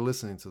you guys are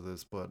listening to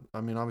this, but I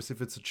mean, obviously,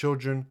 if it's a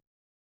children,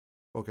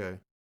 okay,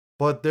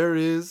 but there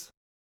is,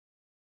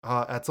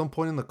 at some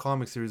point in the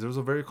comic series, there's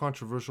a very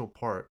controversial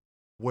part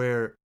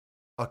where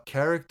a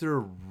character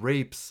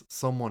rapes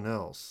someone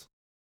else.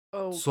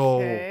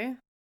 Okay.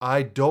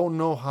 I don't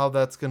know how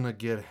that's gonna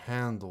get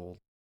handled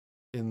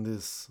in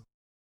this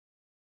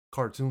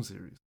cartoon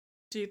series.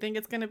 Do you think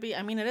it's going to be?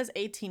 I mean, it is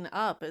 18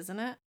 up, isn't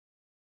it?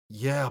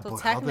 Yeah, So but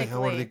how the hell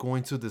are they technically-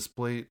 going to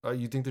display?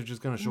 You think they're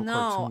just gonna show No,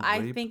 cartoon I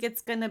rape? think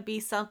it's going to be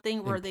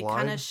something where they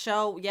kind implied? of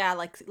show, yeah,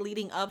 like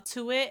leading up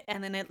to it,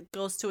 and then it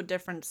goes to a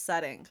different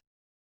setting.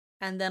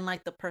 And then,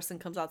 like, the person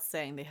comes out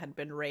saying they had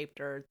been raped,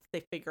 or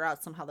they figure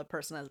out somehow the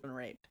person has been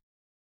raped.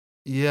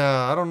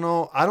 Yeah, I don't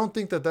know. I don't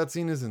think that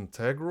scene is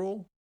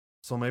integral,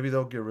 so maybe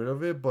they'll get rid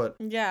of it. But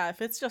Yeah,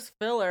 if it's just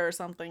filler or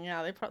something,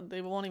 yeah,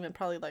 they won't even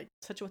probably, like,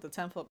 touch you with a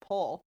 10-foot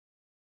pole.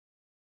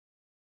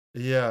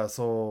 yeah,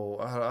 so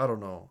I don't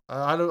know.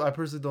 I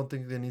personally don't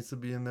think it needs to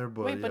be in there.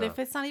 But Wait, but yeah. if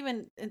it's not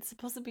even, it's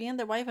supposed to be in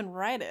there, why even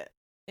write it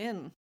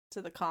in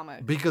to the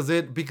comic? because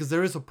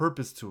there is a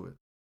purpose to it.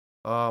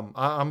 I'm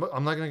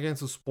not gonna get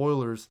into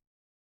spoilers,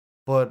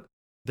 but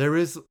there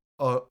is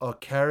a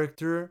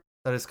character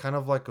that is kind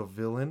of like a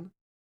villain,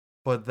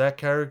 but that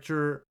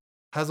character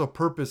has a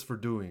purpose for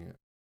doing it.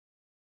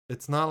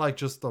 It's not like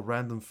just a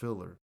random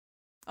filler.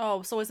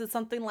 Oh, so is it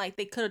something like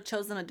they could have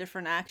chosen a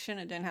different action?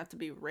 It didn't have to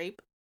be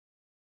rape.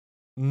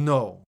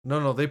 No.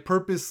 They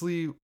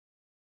purposely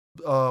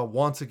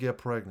want to get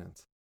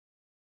pregnant.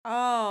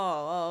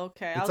 Oh,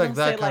 okay. I It's was like gonna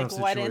that say, kind like, of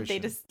why didn't they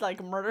situation. just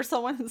like murder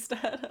someone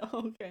instead?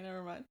 Okay,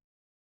 never mind.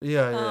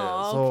 Yeah.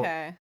 Oh, So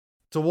okay.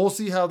 so we'll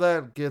see how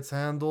that gets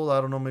handled. I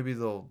don't know. Maybe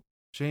they'll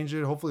change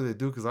it. Hopefully they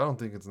do, because I don't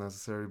think it's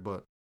necessary.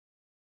 But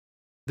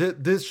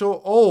this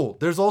show. Oh,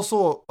 there's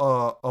also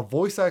a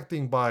voice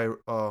acting by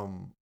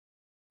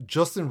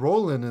Justin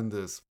Roiland in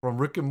this from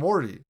Rick and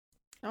Morty.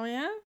 Oh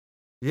yeah.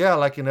 Yeah,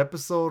 like in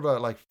episode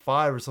like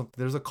 5 or something.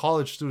 There's a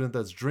college student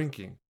that's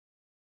drinking.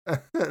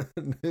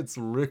 And it's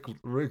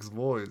Rick's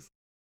voice.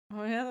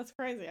 Oh yeah, that's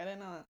crazy. I didn't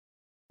know that.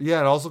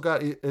 Yeah, it also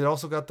got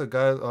the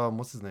guy,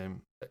 what's his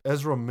name?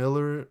 Ezra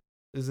Miller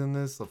is in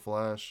this, The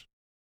Flash.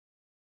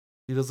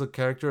 He does a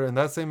character in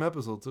that same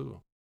episode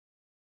too.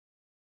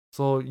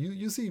 So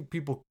you see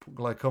people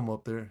like come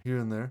up there here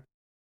and there.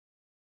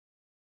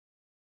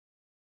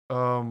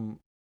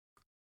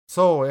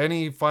 So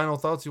any final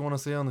thoughts you want to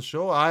say on the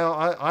show?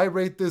 I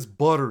rate this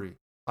buttery.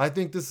 I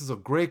think this is a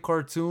great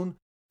cartoon.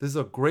 This is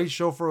a great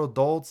show for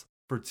adults,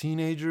 for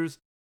teenagers.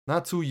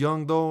 Not too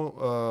young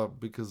though,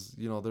 because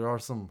there are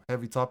some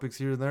heavy topics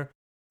here and there.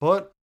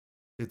 But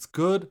it's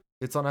good.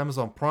 It's on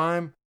Amazon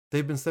Prime.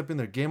 They've been stepping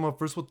their game up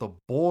first with The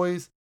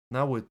Boys,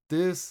 now with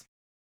this.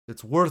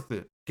 It's worth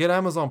it. Get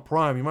Amazon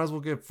Prime. You might as well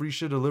get free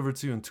shit delivered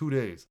to you in 2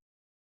 days.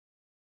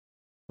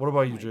 What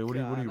about you, my Jay? What do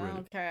you God, rate it?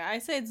 Okay, I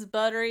say it's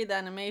buttery. The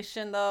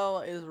animation though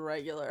is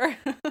regular.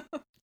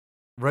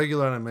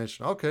 Regular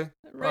animation. Okay.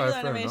 Regular All right,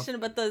 fair animation,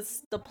 but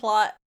the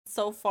plot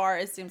so far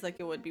it seems like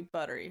it would be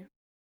buttery.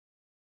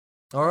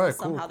 All right,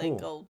 cool, Somehow they cool.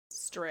 go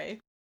stray.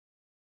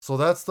 So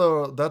that's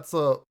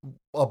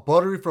a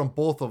buttery from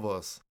both of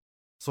us.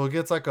 So it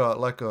gets like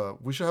a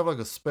we should have like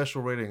a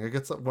special rating. It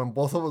gets when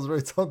both of us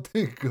rate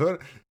something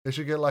good, it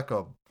should get like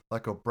a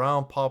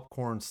brown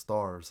popcorn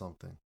star or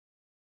something.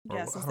 Or,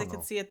 Yeah, I since don't they know.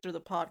 could see it through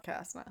the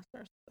podcast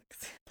master.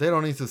 They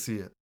don't need to see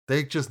it.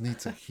 They just need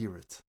to hear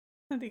it.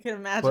 They can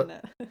imagine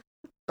But- it.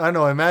 I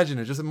know. Imagine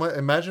it. Just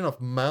imagine a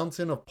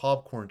mountain of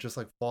popcorn just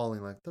like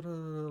falling like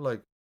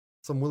like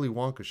some Willy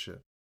Wonka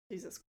shit.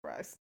 Jesus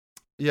Christ.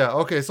 Yeah,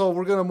 okay, so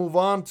we're gonna move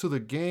on to the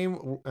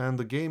game, and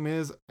the game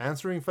is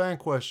answering fan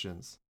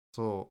questions.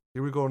 So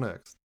here we go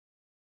next.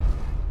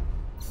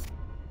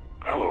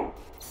 Hello.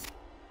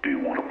 Do you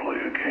want to play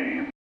a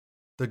game?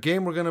 The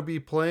game we're gonna be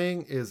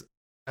playing is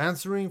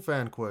answering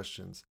fan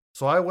questions.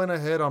 So I went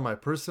ahead on my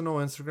personal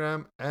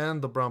Instagram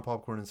and the Brown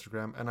Popcorn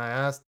Instagram, and I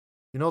asked,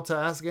 to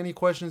ask any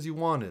questions you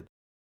wanted.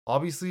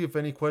 Obviously, if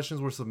any questions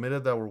were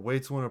submitted that were way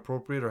too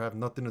inappropriate or have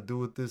nothing to do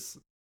with this,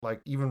 like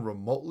even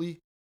remotely,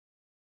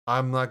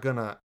 I'm not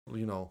gonna,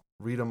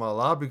 read them out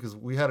loud because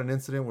we had an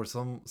incident where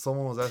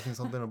someone was asking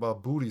something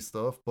about booty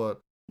stuff, but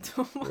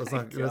Oh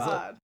my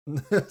God.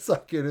 let's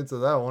not get into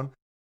that one.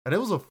 And it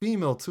was a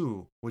female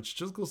too, which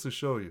just goes to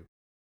show you.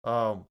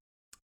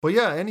 But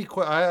yeah,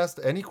 I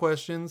asked any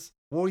questions.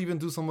 We'll even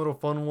do some little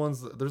fun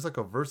ones. There's like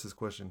a versus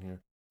question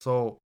here,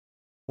 so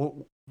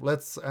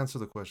let's answer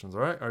the questions.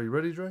 All right, are you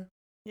ready, Dre?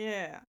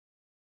 Yeah.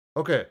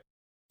 Okay.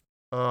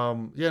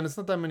 Yeah, and it's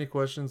not that many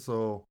questions,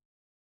 so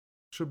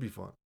should be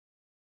fun.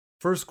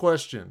 First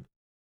question.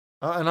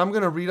 And I'm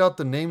going to read out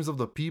the names of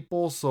the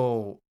people.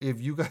 So if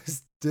you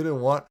guys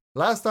didn't want,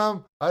 last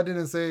time I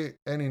didn't say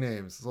any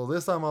names. So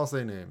this time I'll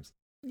say names.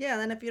 Yeah,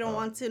 and then if you don't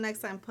want to, next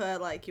time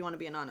put like you want to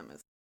be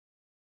anonymous.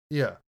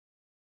 Yeah.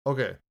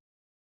 Okay.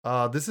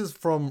 This is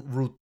from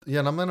Ruth. Yeah,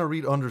 and I'm going to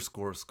read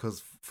underscores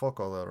because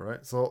fuck all that, all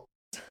right? So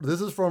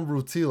this is from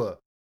Rutila.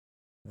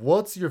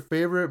 What's your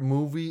favorite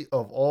movie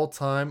of all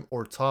time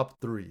or top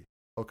 3?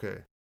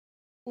 Okay.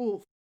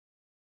 Ooh.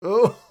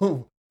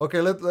 Oh, okay.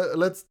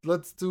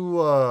 Let's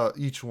do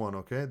each one.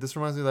 Okay. This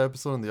reminds me of the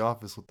episode in The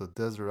Office with the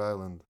desert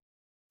island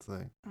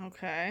thing.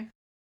 Okay.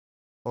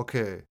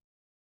 Okay.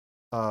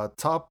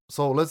 Top.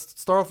 So let's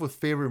start off with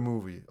favorite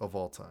movie of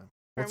all time.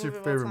 What's your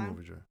favorite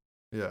movie, Jay?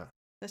 Yeah.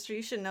 Mister,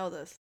 you should know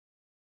this.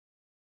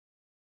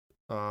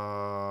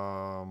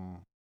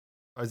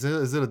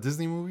 Is it a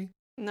Disney movie?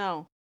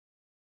 No.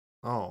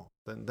 Oh,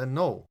 then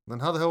no. Then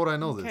how the hell would I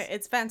know Okay, this?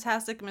 it's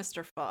Fantastic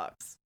Mr.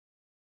 Fox.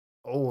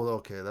 Oh,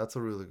 okay. That's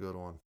a really good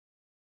one.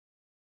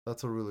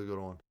 That's a really good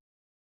one.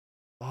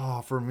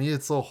 Oh, for me,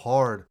 it's so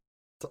hard.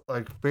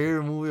 Like,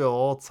 favorite movie of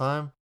all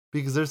time?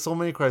 Because there's so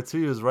many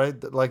criterias,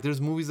 right? Like,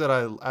 there's movies that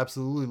I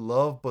absolutely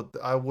love, but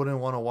I wouldn't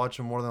want to watch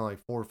them more than like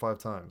 4 or 5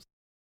 times.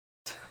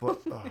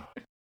 But,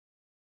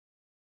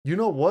 you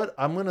know what?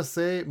 I'm going to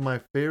say my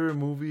favorite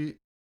movie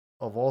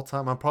of all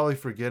time. I'm probably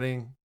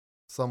forgetting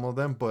some of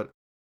them, but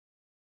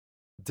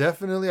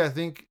definitely I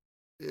think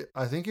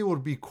it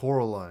would be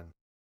Coraline.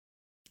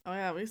 Oh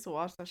yeah, we used to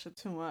watch that shit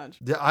too much.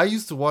 Yeah, I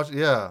used to watch.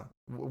 Yeah,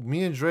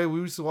 me and Dre, we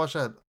used to watch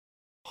that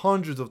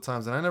hundreds of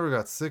times, and I never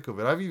got sick of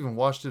it. I've even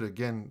watched it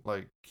again,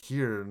 like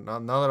here now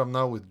that I'm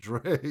not with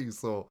Dre.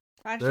 So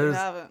I actually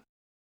haven't.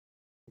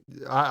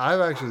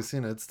 I've actually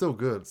seen it. It's still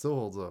good. It still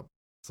holds up.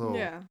 So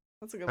Yeah,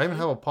 that's a good I even one.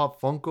 have a Pop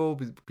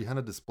Funko behind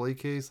a display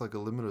case, like a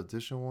limited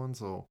edition one.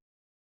 So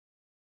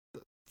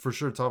for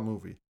sure, top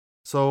movie.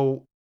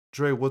 So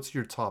Dre, what's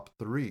your top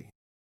 3?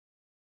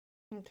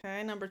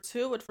 Okay, number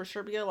 2 would for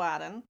sure be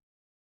Aladdin.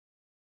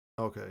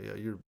 Okay,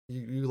 yeah,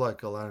 you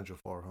like Aladdin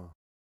Jafar, huh?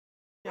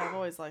 Yeah, I've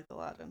always liked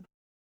Aladdin.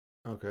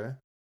 Okay.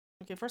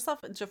 Okay, first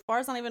off,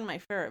 Jafar's not even my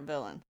favorite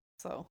villain,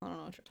 so I don't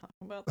know what you're talking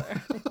about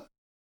there.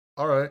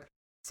 All right.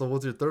 So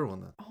what's your third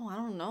one then? Oh, I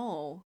don't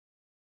know.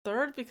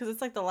 Third, because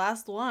it's like the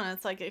last one.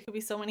 It's like it could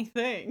be so many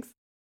things.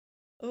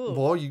 Ooh.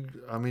 Well,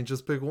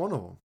 just pick one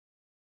of them.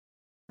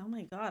 Oh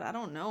my God, I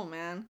don't know,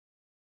 man.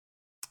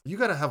 You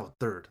gotta have a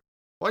third.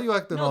 Why are you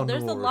acting all No, new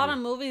there's a over lot here?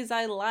 of movies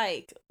I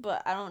like,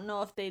 but I don't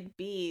know if they'd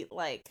be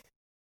like,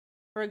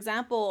 for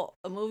example,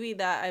 a movie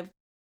that I've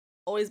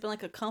always been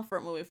like a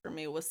comfort movie for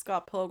me was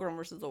Scott Pilgrim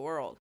versus the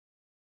World.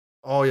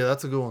 Oh yeah,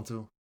 that's a good one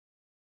too.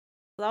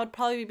 So that would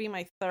probably be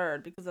my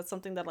third because that's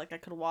something that like I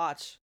could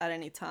watch at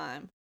any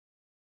time.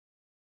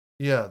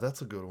 Yeah,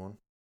 that's a good one.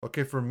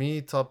 Okay, for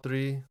me, top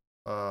 3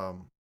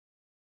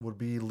 would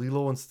be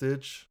Lilo and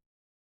Stitch,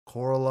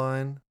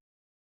 Coraline,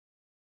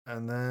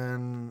 and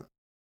then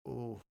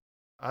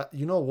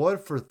you know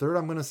what? For third,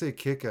 I'm gonna say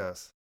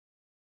Kick-Ass.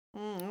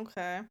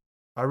 Okay.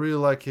 I really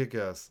like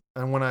Kick-Ass,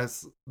 and when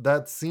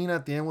that scene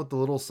at the end with the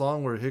little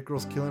song where Hit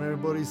Girl's killing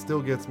everybody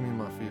still gets me in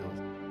my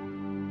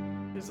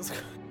feels. Jesus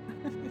Christ.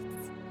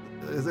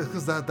 It's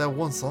because that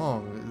one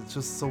song, it's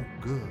just so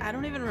good. I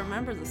don't even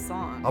remember the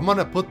song. I'm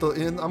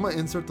gonna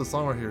insert the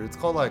song right here. It's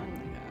called like, Oh my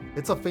God.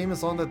 it's a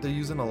famous song that they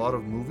use in a lot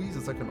of movies.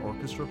 It's like an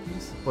orchestra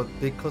piece, but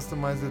they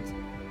customize it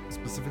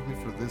specifically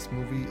for this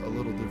movie a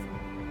little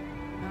different.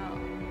 Oh.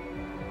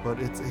 But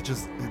it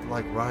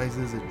like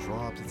rises, it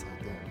drops. It's like,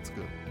 damn, it's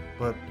good.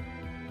 But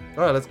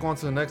all right, let's go on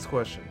to the next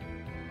question.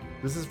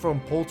 This is from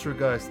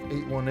Poltergeist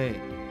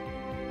 818.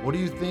 What do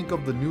you think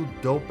of the new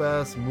dope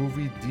ass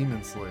movie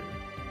Demon Slayer?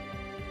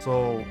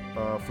 So,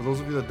 for those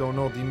of you that don't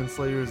know, Demon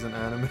Slayer is an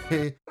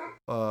anime.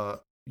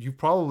 You've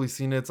probably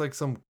seen it. It's like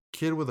some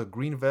kid with a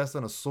green vest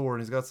and a sword,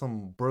 and he's got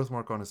some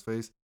birthmark on his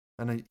face,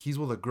 and he's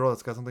with a girl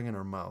that's got something in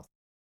her mouth,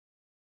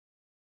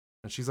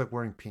 and she's like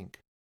wearing pink.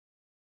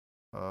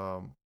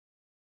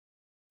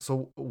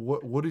 So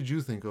what did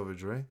you think of it,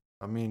 Dre?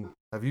 I mean,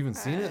 have you even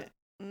seen it?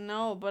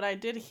 No, but I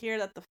did hear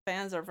that the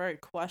fans are very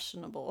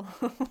questionable.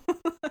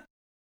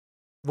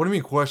 What do you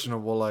mean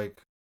questionable?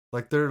 Like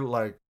they're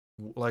like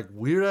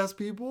weird ass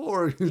people,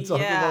 or are you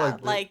talking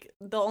about like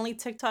the only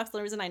TikToks,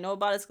 the reason I know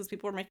about it is because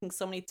people were making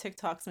so many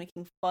TikToks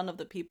making fun of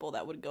the people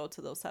that would go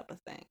to those type of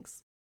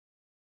things.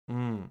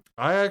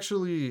 I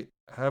actually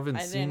haven't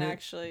seen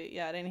it.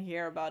 I didn't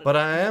hear about it. But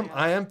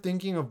I am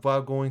thinking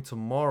about going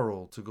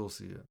tomorrow to go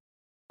see it.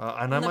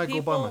 And I might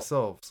go by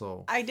myself.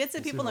 So I did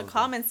see people in the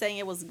comments saying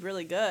it was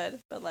really good,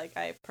 but like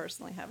I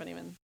personally haven't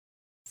even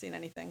seen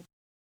anything.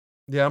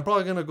 Yeah, I'm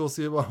probably gonna go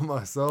see it by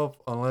myself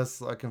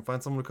unless I can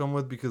find someone to come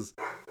with, because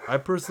I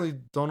personally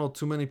don't know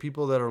too many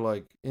people that are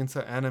like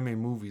into anime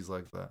movies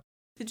like that.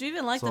 Did you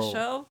even like the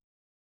show?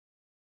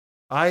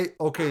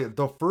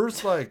 The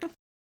first like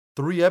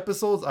 3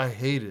 episodes I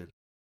hated.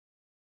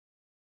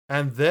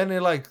 And then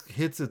it like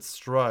hits its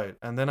stride,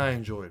 and then I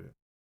enjoyed it.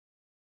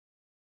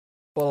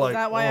 But like, is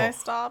that why I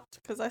stopped?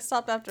 Because I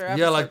stopped after episode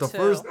 2. Yeah, like the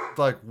first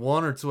like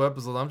 1 or 2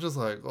 episodes, I'm just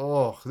like,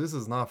 oh, this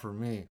is not for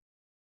me.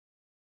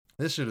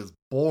 This shit is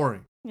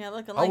boring. Yeah,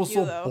 looking I was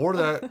so bored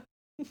that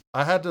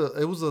I had to.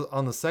 It was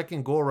on the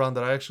second go around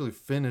that I actually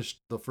finished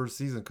the first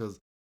season, because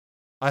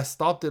I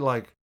stopped it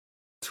like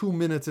 2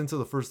 minutes into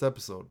the first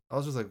episode. I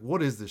was just like,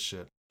 what is this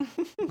shit?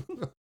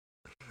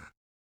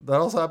 That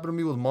also happened to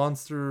me with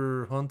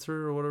Monster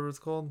Hunter or whatever it's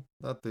called.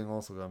 That thing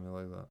also got me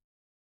like that.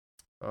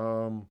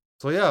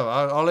 So yeah,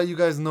 I'll let you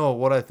guys know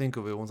what I think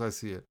of it once I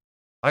see it.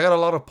 I got a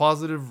lot of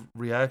positive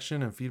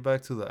reaction and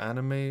feedback to the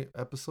anime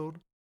episode,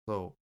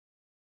 so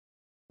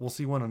we'll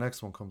see when the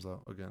next one comes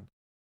out again.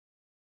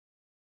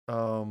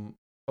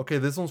 Okay,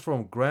 this one's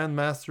from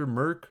Grandmaster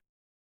Merc.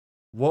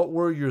 What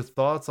were your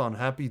thoughts on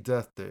Happy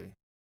Death Day?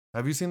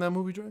 Have you seen that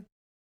movie, Dre?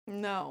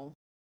 No.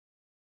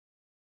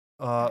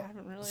 I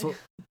haven't really. So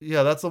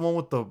yeah, that's the one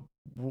with the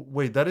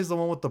wait. That is the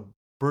one with the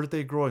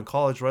birthday girl in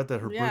college, right?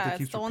 That her birthday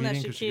keeps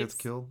repeating because she gets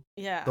killed.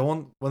 Yeah. The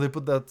one when they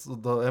put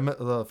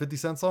the 50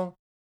 Cent song,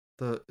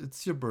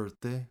 "It's Your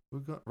Birthday,"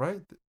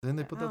 right? Didn't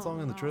they put that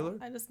song in the trailer?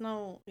 I just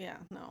know. Yeah,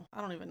 no,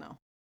 I don't even know.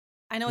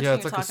 I know what you're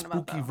talking about. Yeah, it's like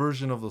a spooky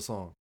version of the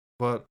song,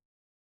 but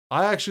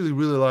I actually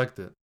really liked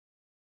it.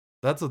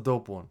 That's a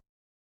dope one.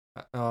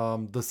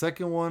 The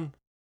second one,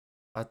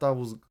 I thought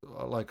was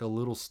like a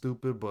little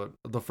stupid, but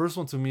the first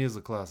one to me is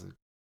a classic.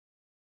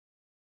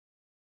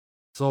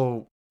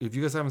 So if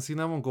you guys haven't seen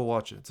that one, go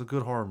watch it. It's a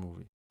good horror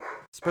movie,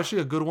 especially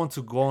a good one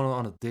to go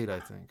on a date, I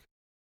think.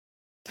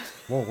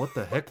 Whoa, what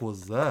the heck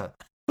was that?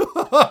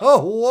 What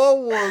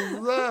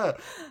was that?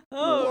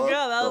 Oh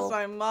God, that was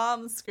my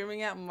mom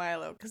screaming at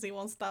Milo because he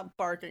won't stop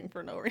barking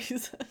for no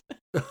reason.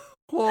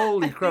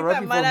 Holy crap!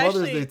 Right before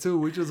Mother's Day too,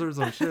 we just heard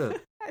some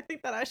shit. I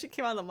think that actually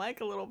came on the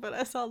mic a little bit.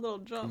 I saw a little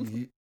jump.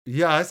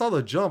 Yeah, I saw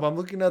the jump. I'm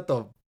looking at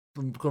the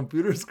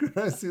computer screen.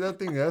 I see that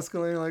thing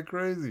escalating like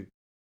crazy.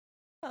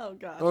 Oh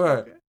God. All right.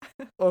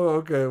 Okay. Oh,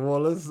 okay.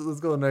 Well, let's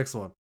go to the next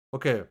one.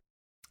 Okay.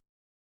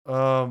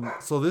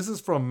 So this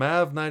is from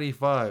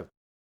Mav95.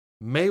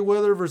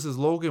 Mayweather versus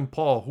Logan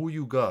Paul. Who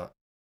you got?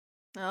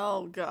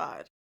 Oh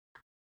God.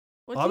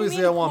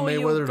 Obviously, I want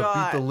Mayweather to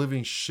beat the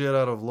living shit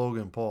out of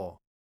Logan Paul.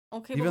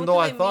 Okay. Even though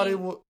I thought it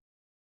would.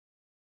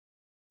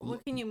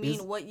 What can you mean?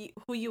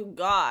 Who you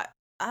got?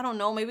 I don't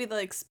know. Maybe the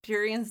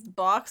experienced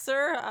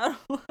boxer.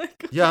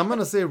 Yeah, I'm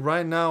gonna say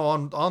right now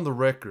on the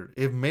record,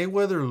 if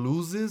Mayweather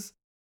loses,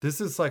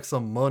 this is like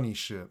some money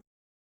shit.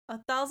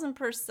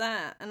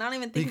 1,000%, and I don't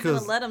even think he's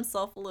gonna let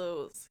himself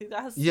lose. He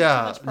has so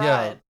much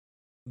pride.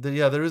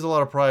 There is a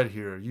lot of pride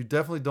here. You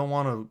definitely don't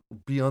want to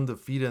be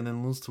undefeated and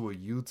then lose to a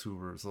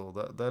YouTuber. So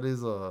that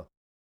is a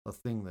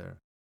thing there.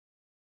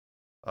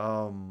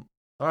 All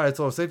right,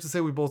 so it's safe to say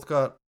we both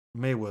got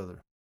Mayweather.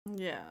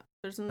 Yeah,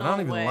 there's no way. And I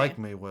don't even like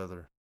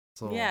Mayweather.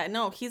 So yeah,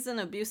 no, he's an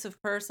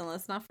abusive person.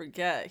 Let's not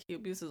forget he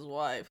abused his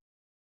wife.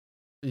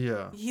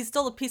 Yeah, he's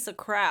still a piece of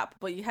crap,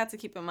 but you have to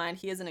keep in mind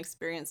he is an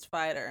experienced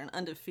fighter and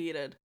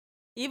undefeated.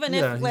 Even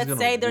if, let's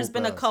say, there's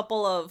been a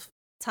couple of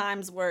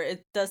times where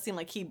it does seem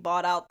like he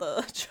bought out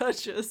the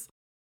judges.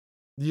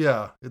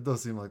 Yeah, it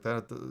does seem like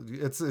that.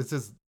 It's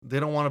just they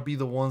don't want to be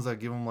the ones that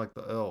give him like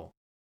the L.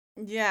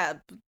 Yeah,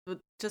 but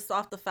just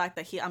off the fact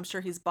that I'm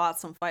sure he's bought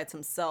some fights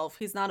himself.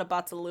 He's not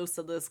about to lose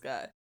to this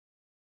guy.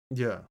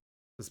 Yeah,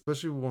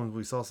 especially when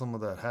we saw some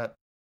of that hat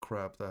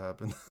crap that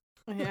happened.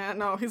 Yeah,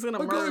 no, he's gonna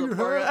I got murder the your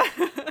poor hat.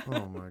 guy.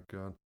 Oh my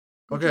god.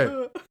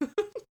 Okay,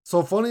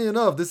 so funny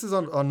enough, this is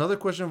another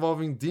question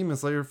involving Demon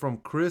Slayer from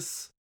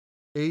Chris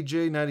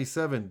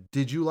AJ97.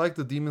 Did you like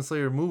the Demon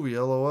Slayer movie?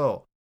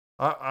 LOL.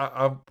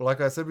 I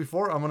like I said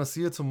before, I'm gonna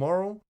see it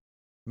tomorrow.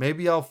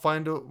 Maybe I'll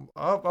find a.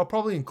 I'll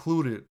probably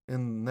include it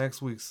in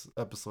next week's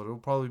episode. It'll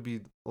probably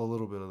be a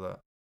little bit of that.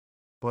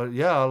 But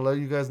yeah, I'll let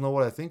you guys know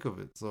what I think of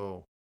it.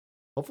 So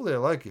hopefully I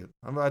like it.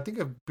 I think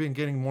I've been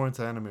getting more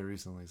into anime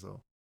recently.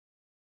 So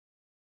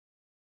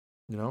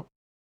you know,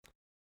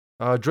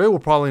 Dre will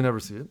probably never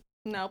see it.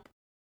 Nope.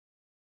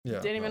 Yeah,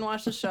 Didn't even no.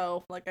 watch the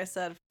show. Like I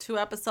said, 2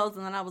 episodes,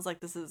 and then I was like,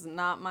 this is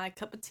not my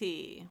cup of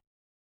tea.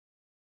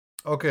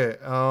 Okay.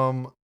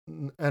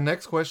 And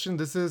next question.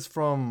 This is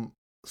from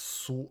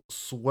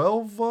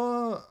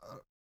Swelva.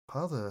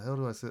 How the hell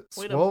do I say it?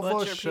 Way to Swelva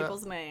butcher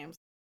people's names.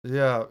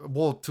 Yeah.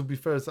 Well, to be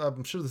fair,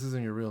 I'm sure this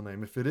isn't your real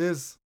name. If it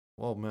is,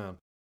 well, man.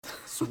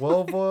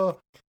 Swelva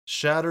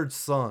Shattered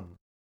Sun.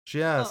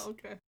 She asked, Oh,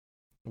 okay.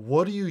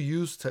 "What do you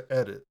use to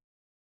edit?"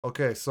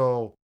 Okay,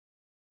 so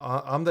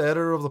I'm the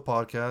editor of the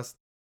podcast.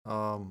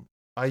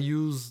 I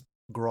use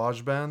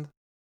GarageBand.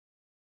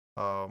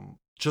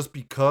 Just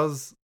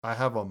because I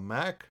have a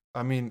Mac.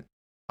 I mean,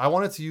 I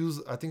wanted to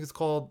use. I think it's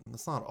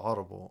not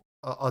Audible.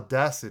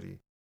 Audacity,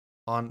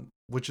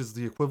 which is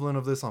the equivalent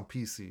of this on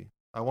PC.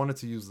 I wanted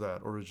to use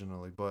that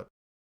originally, but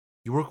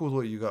you work with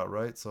what you got,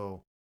 right?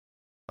 So,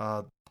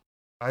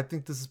 I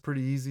think this is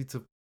pretty easy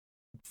to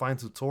find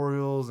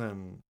tutorials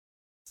and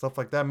stuff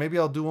like that. Maybe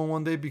I'll do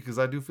one day because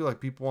I do feel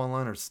like people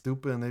online are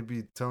stupid and they'd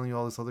be telling you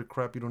all this other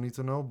crap you don't need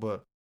to know.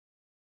 But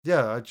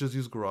yeah, I just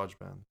use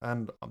GarageBand.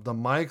 And the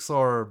mics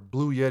are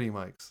Blue Yeti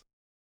mics.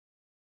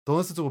 Don't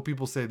listen to what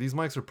people say. These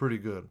mics are pretty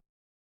good.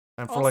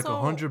 And for like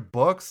Also,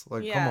 $100,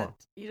 like, yeah, come on.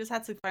 you just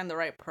have to find the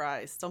right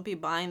price. Don't be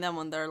buying them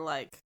when they're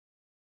like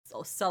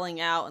selling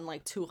out and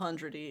like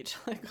 200 each.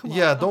 Like, come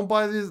Yeah, on.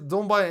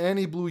 don't buy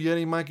any Blue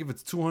Yeti mic if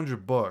it's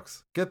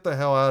 $200. Get the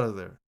hell out of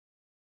there.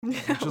 Yeah,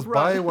 Just right.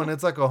 buy it when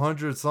it's like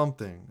 100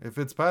 something. If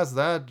it's past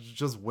that,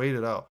 just wait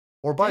it out.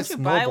 Or buy Didn't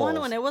you buy one snowballs.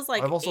 when it was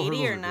like I've also heard 80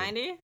 those or are good.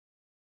 90?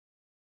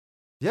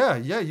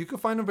 Yeah, you can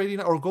find them for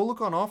 89 or go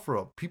look on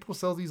OfferUp. People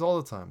sell these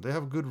all the time. They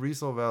have good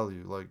resale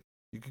value. Like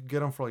you could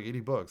get them for like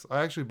 $80.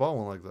 I actually bought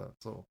one like that.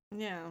 So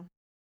Yeah.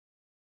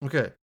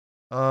 okay.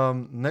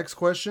 Next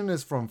question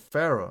is from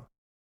Farah.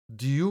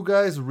 Do you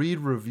guys read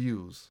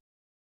reviews?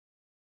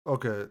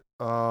 Okay.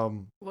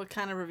 What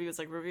kind of reviews?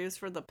 Like reviews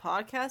for the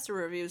podcast or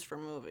reviews for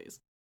movies?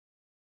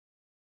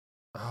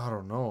 I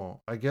don't know.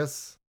 I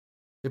guess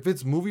if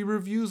it's movie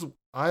reviews,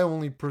 I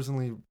only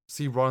personally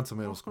see Rotten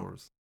Tomato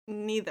scores.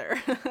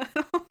 Neither.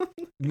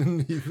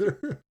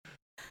 Neither.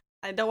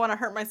 I don't want to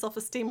hurt my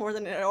self-esteem more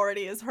than it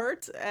already is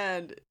hurt.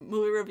 And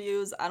movie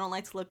reviews, I don't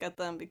like to look at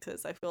them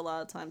because I feel a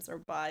lot of times they're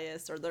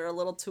biased or they're a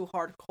little too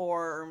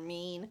hardcore or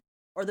mean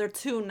or they're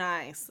too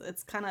nice.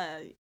 It's kind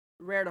of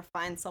rare to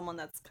find someone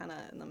that's kind of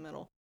in the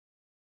middle.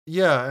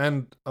 Yeah,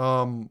 and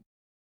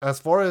as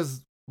far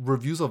as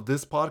reviews of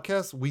this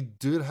podcast, we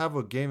did have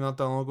a game not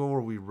that long ago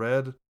where we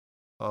read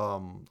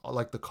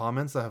like the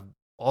comments that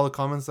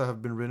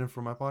have been written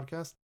for my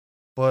podcast.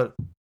 But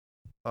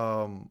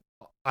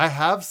I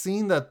have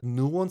seen that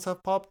new ones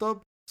have popped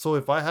up. So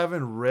if I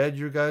haven't read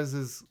your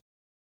guys's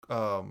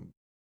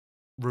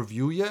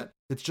review yet,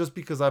 it's just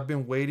because I've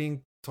been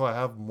waiting till I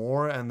have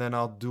more, and then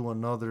I'll do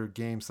another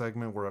game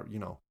segment where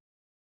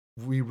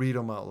we read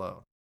them out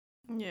loud.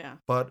 Yeah.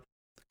 But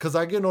because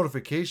I get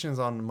notifications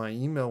on my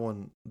email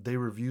when they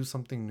review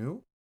something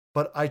new,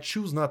 but I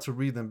choose not to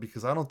read them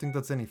because I don't think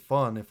that's any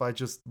fun if I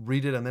just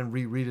read it and then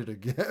reread it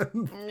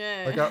again.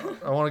 Yeah.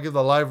 Like I want to give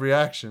the live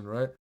reaction,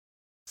 right?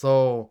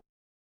 So,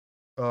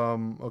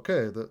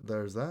 okay,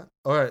 there's that.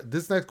 All right,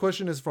 this next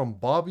question is from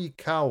Bobby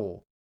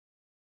Cowell.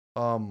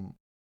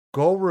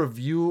 Go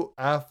review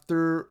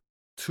after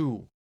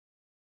 2.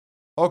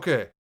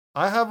 Okay,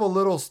 I have a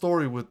little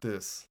story with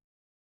this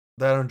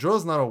that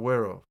Andrea's not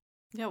aware of.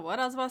 Yeah, what?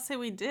 I was about to say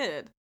we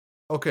did.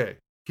 Okay,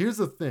 here's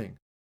the thing.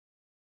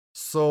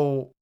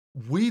 So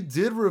we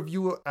did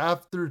review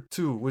After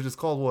 2, which is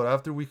called what?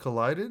 After We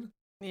Collided?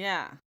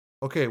 Yeah.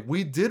 Okay,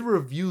 we did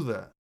review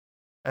that.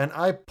 And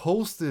I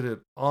posted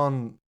it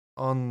on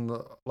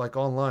like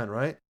online,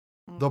 right?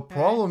 The Okay.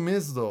 problem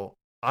is though,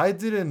 I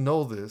didn't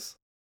know this.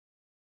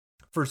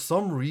 For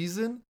some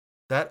reason,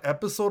 that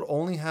episode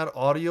only had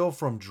audio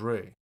from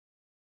Dre.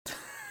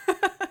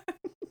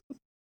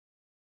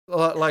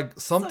 Like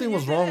something you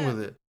was wrong didn't.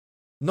 with it.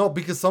 No,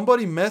 because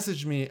somebody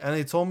messaged me and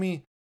they told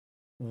me,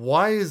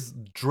 why is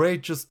Dre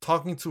just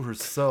talking to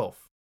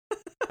herself?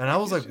 And I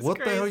was like, She's what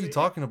the hell are you crazy.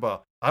 talking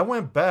about? I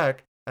went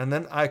back and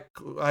then I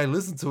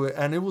listened to it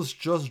and it was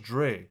just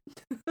Dre.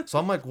 So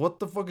I'm like, what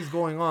the fuck is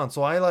going on?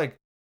 So I like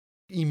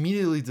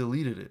immediately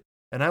deleted it.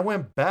 And I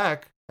went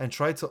back and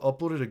tried to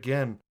upload it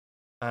again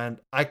and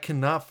I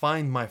cannot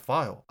find my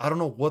file. I don't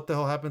know what the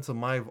hell happened to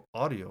my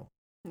audio.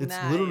 It's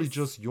literally Nice.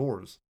 just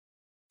yours.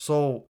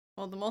 So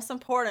Well, the most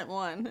important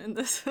one in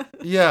this.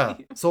 yeah.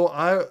 So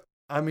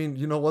I mean,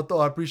 you know what though?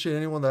 I appreciate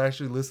anyone that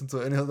actually listened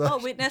to any of that. Oh,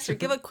 wait, Nestor,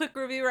 give a quick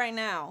review right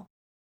now.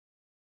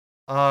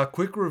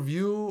 Quick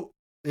review.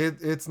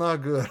 It's not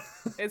good.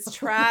 It's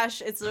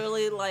trash. It's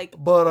literally like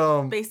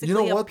But basically you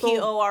know a what though?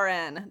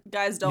 PORN.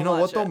 Guys, don't You know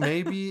watch what though? it.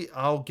 Maybe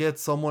I'll get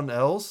someone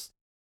else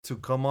to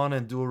come on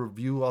and do a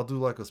review. I'll do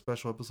like a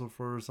special episode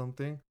for it or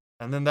something,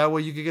 and then that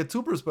way you can get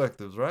two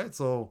perspectives, right?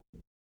 So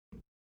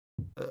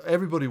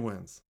everybody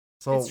wins.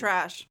 So It's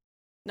trash.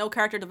 No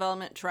character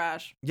development.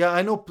 Trash. yeah,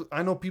 I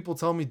know. People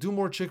tell me do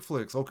more chick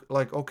flicks. Okay,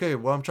 like okay,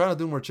 well I'm trying to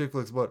do more chick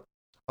flicks, but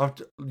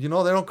they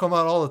don't come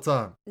out all the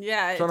time.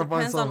 Yeah, it Trying to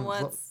find depends on some-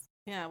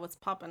 what's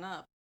popping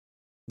up.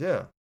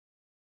 Yeah.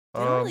 They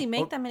don't really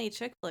make oh, that many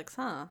chick flicks,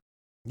 huh?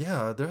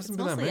 Yeah, there It's hasn't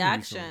been that mostly many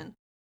recently. action.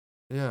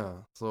 Yeah.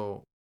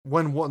 So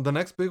when the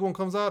next big one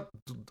comes out,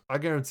 I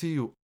guarantee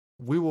you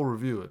we will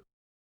review it.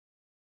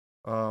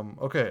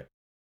 Okay.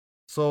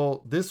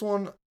 So this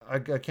one I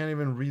can't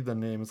even read the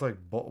name. It's like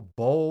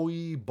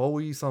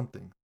Bowie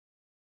something.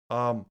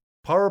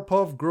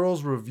 Powerpuff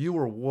Girls review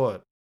or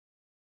what?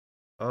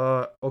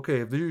 Okay,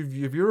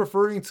 if you're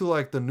referring to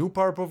like the new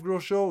Powerpuff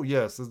Girls show,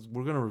 yes,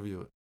 we're gonna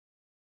review it.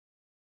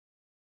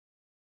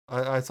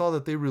 I saw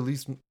that they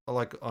released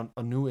like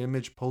a new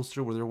image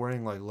poster where they're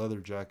wearing like leather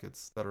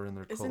jackets that are in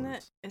their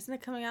colors. Isn't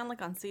it coming out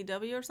like on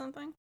CW or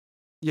something?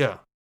 Yeah,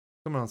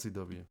 coming on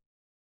CW.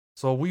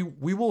 So we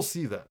will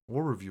see that.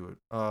 We'll review it.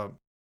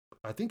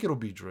 I think it'll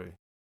be Dre,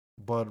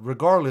 but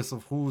regardless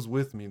of who's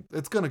with me,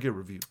 it's gonna get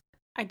reviewed.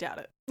 I doubt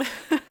it.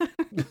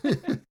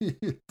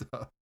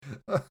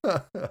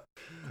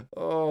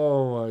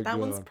 Oh my god. That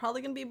one's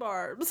probably gonna be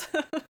Barb's.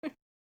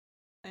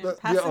 I'm Yeah,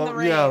 passing the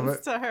reins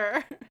to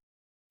her.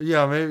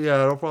 Yeah, maybe.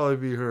 Yeah, it'll probably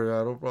be her.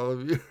 Yeah, it'll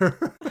probably be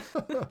her.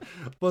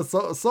 But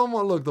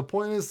someone, look, the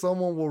point is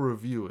someone will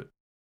review it.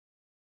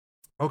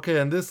 Okay,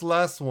 and this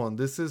last one,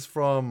 this is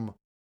from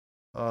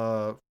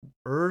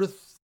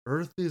Earth.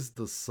 Earth is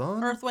the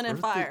sun. Earth, Wind, and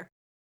Fire.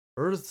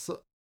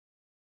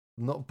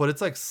 No, but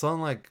it's like sun,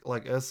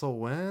 like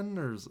SON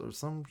or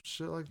some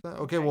shit like that.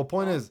 Okay, well,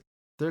 point well. is,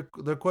 their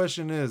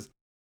question is,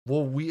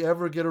 will we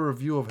ever get a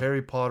review of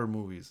Harry Potter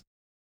movies?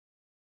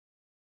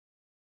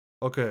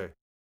 Okay.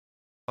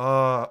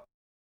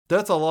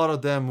 That's a lot of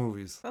damn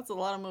movies. That's a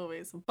lot of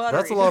movies. Buttery.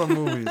 That's a lot of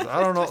movies.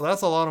 I don't know.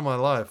 That's a lot of my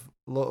life,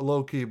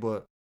 low key.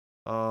 But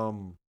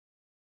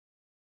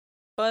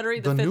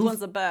Buttery. The fifth one's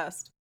the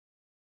best.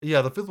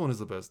 Yeah, the fifth one is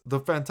the best. The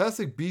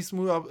Fantastic Beasts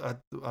movie. I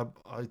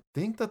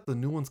think that the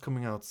new one's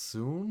coming out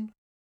soon.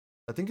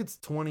 I think it's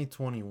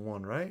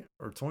 2021, right,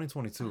 or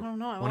 2022. I don't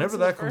know. Whenever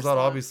that comes out,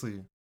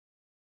 obviously.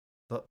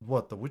 The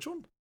which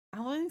one? I've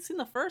only seen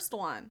the first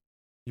one.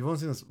 You've only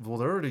seen this. Well,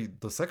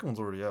 the second one's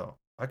already out.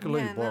 I could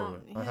let you borrow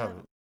it. I have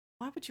it.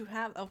 Why would you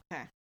have?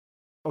 Okay.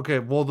 Okay,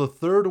 well, the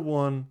third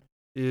one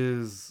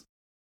is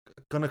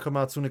gonna come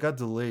out soon. It got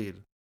delayed,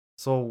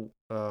 so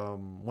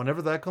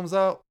whenever that comes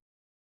out,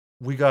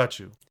 we got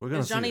you. We're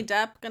gonna. Is Johnny see it.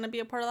 Depp gonna be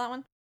a part of that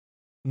one?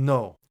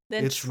 No.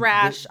 Then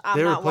trash. They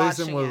I'm not replaced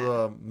watching him with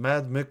it.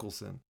 Mads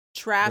Mikkelsen,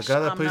 Trash. the guy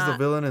that I'm plays not the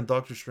villain in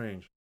Doctor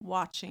Strange.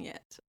 watching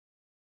it.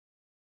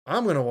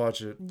 I'm gonna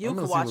watch it. You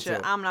can watch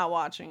it. I'm not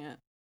watching it.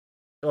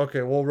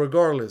 Okay, well,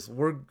 regardless,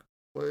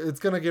 it's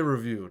gonna get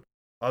reviewed.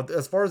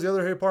 As far as the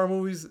other Harry Potter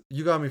movies,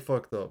 you got me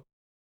fucked up.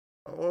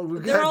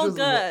 They're all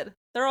good.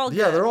 They're all good.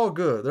 Yeah, they're all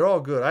good. They're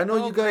all good. I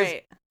know you guys.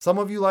 Great. Some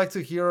of you like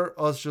to hear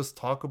us just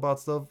talk about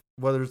stuff,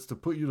 whether it's to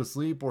put you to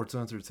sleep or to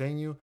entertain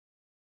you.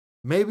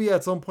 Maybe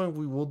at some point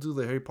we will do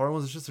the Harry Potter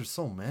ones. It's just there's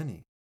so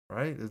many,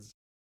 right?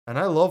 And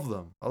I love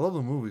them. I love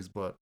the movies,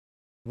 but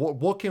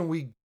what can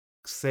we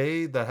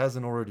say that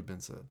hasn't already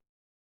been said?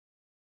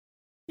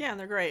 Yeah,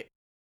 they're great.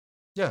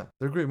 Yeah,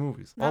 they're great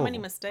movies. Not All of many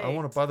them. mistakes. I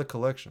want to buy the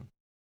collection.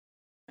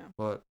 Yeah.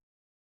 But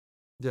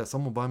yeah,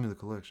 someone buy me the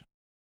collection.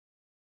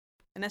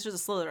 And that's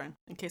just a Slytherin,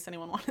 in case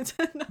anyone wanted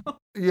to know.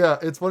 Yeah,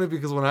 it's funny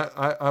because when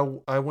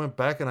I went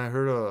back and I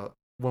heard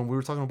when we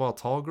were talking about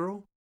Tall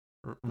Girl,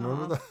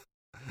 remember that?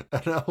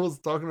 And I was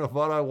talking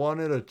about I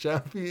wanted a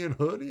champion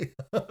hoodie.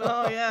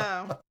 Oh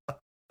yeah.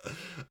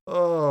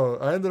 Oh,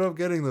 I ended up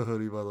getting the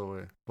hoodie, by the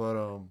way. But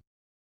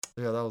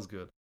yeah, that was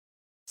good.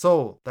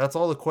 So that's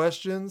all the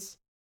questions.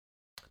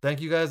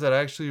 Thank you guys that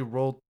actually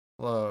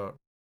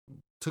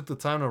took the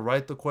time to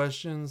write the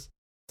questions,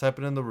 type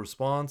it in the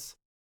response.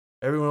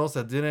 Everyone else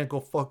that didn't, go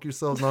fuck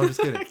yourselves. No, I'm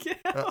just kidding.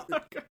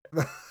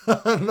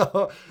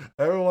 No,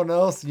 everyone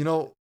else,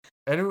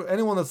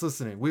 anyone that's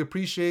listening, we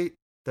appreciate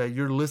that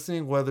you're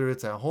listening, whether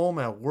it's at home,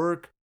 at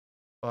work,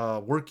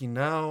 working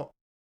now,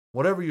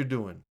 whatever you're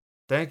doing.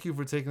 Thank you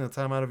for taking the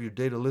time out of your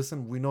day to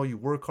listen. We know you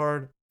work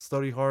hard,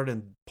 study hard,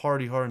 and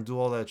party hard and do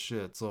all that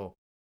shit. So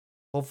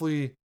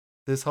hopefully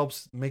this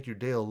helps make your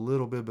day a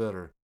little bit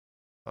better.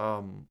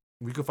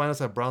 You can find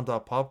us at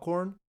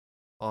brown.popcorn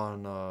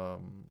on,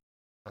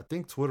 I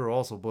think Twitter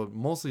also, but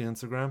mostly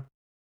Instagram.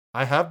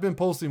 I have been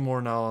posting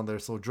more now on there,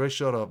 so Dre,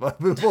 shut up. I've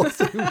been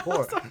posting more. I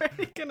was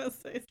already gonna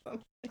say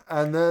something.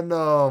 And then,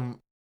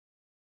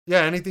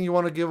 yeah, anything you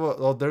want to give?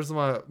 Oh, there's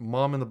my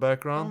mom in the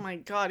background. Oh my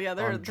god, yeah,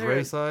 they're on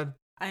Dre's side.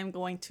 I'm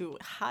going to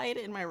hide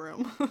in my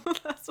room.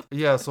 That's what...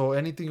 Yeah, so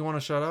anything you want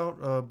to shout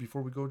out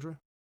before we go, Dre?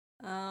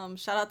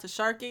 Shout out to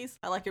Sharkies.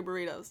 I like your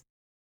burritos.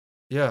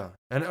 Yeah,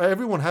 and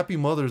everyone, happy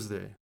Mother's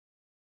Day.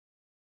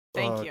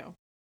 Thank you.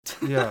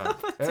 Yeah.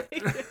 Thank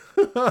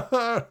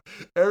you.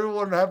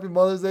 Everyone, happy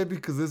Mother's Day,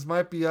 because this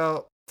might be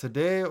out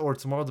today or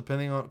tomorrow,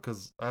 depending on,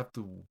 because I have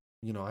to,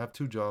 I have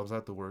 2 jobs, I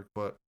have to work,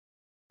 but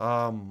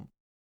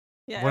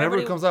Yeah, whenever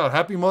it comes out,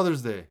 happy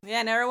Mother's Day.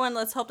 Yeah, and everyone,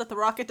 let's hope that the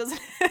rocket doesn't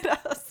hit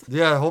us.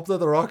 Yeah, I hope that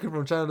the rocket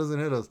from China doesn't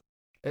hit us.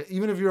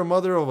 Even if you're a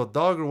mother of a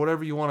dog or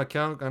whatever you want to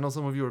count, I know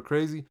some of you are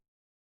crazy.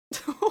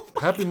 Oh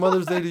Happy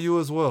Mother's Day to you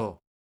as well.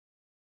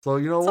 So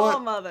you know it's what?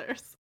 all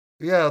mothers.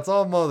 Yeah, it's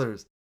all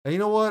mothers. And you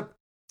know what?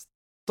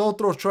 Don't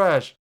throw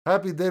trash.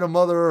 Happy day to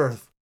Mother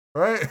Earth.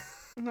 Right?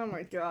 Oh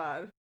my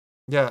god.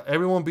 Yeah,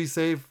 everyone be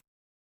safe.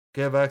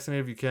 Get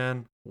vaccinated if you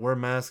can. Wear a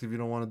mask if you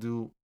don't want to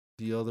do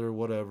the other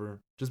whatever.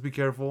 Just be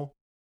careful.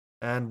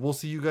 And we'll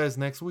see you guys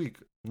next week.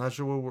 I'm not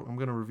sure what I'm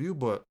going to review,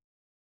 but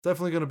it's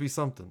definitely going to be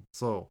something.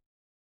 So,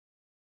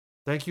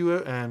 thank you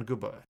and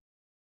goodbye.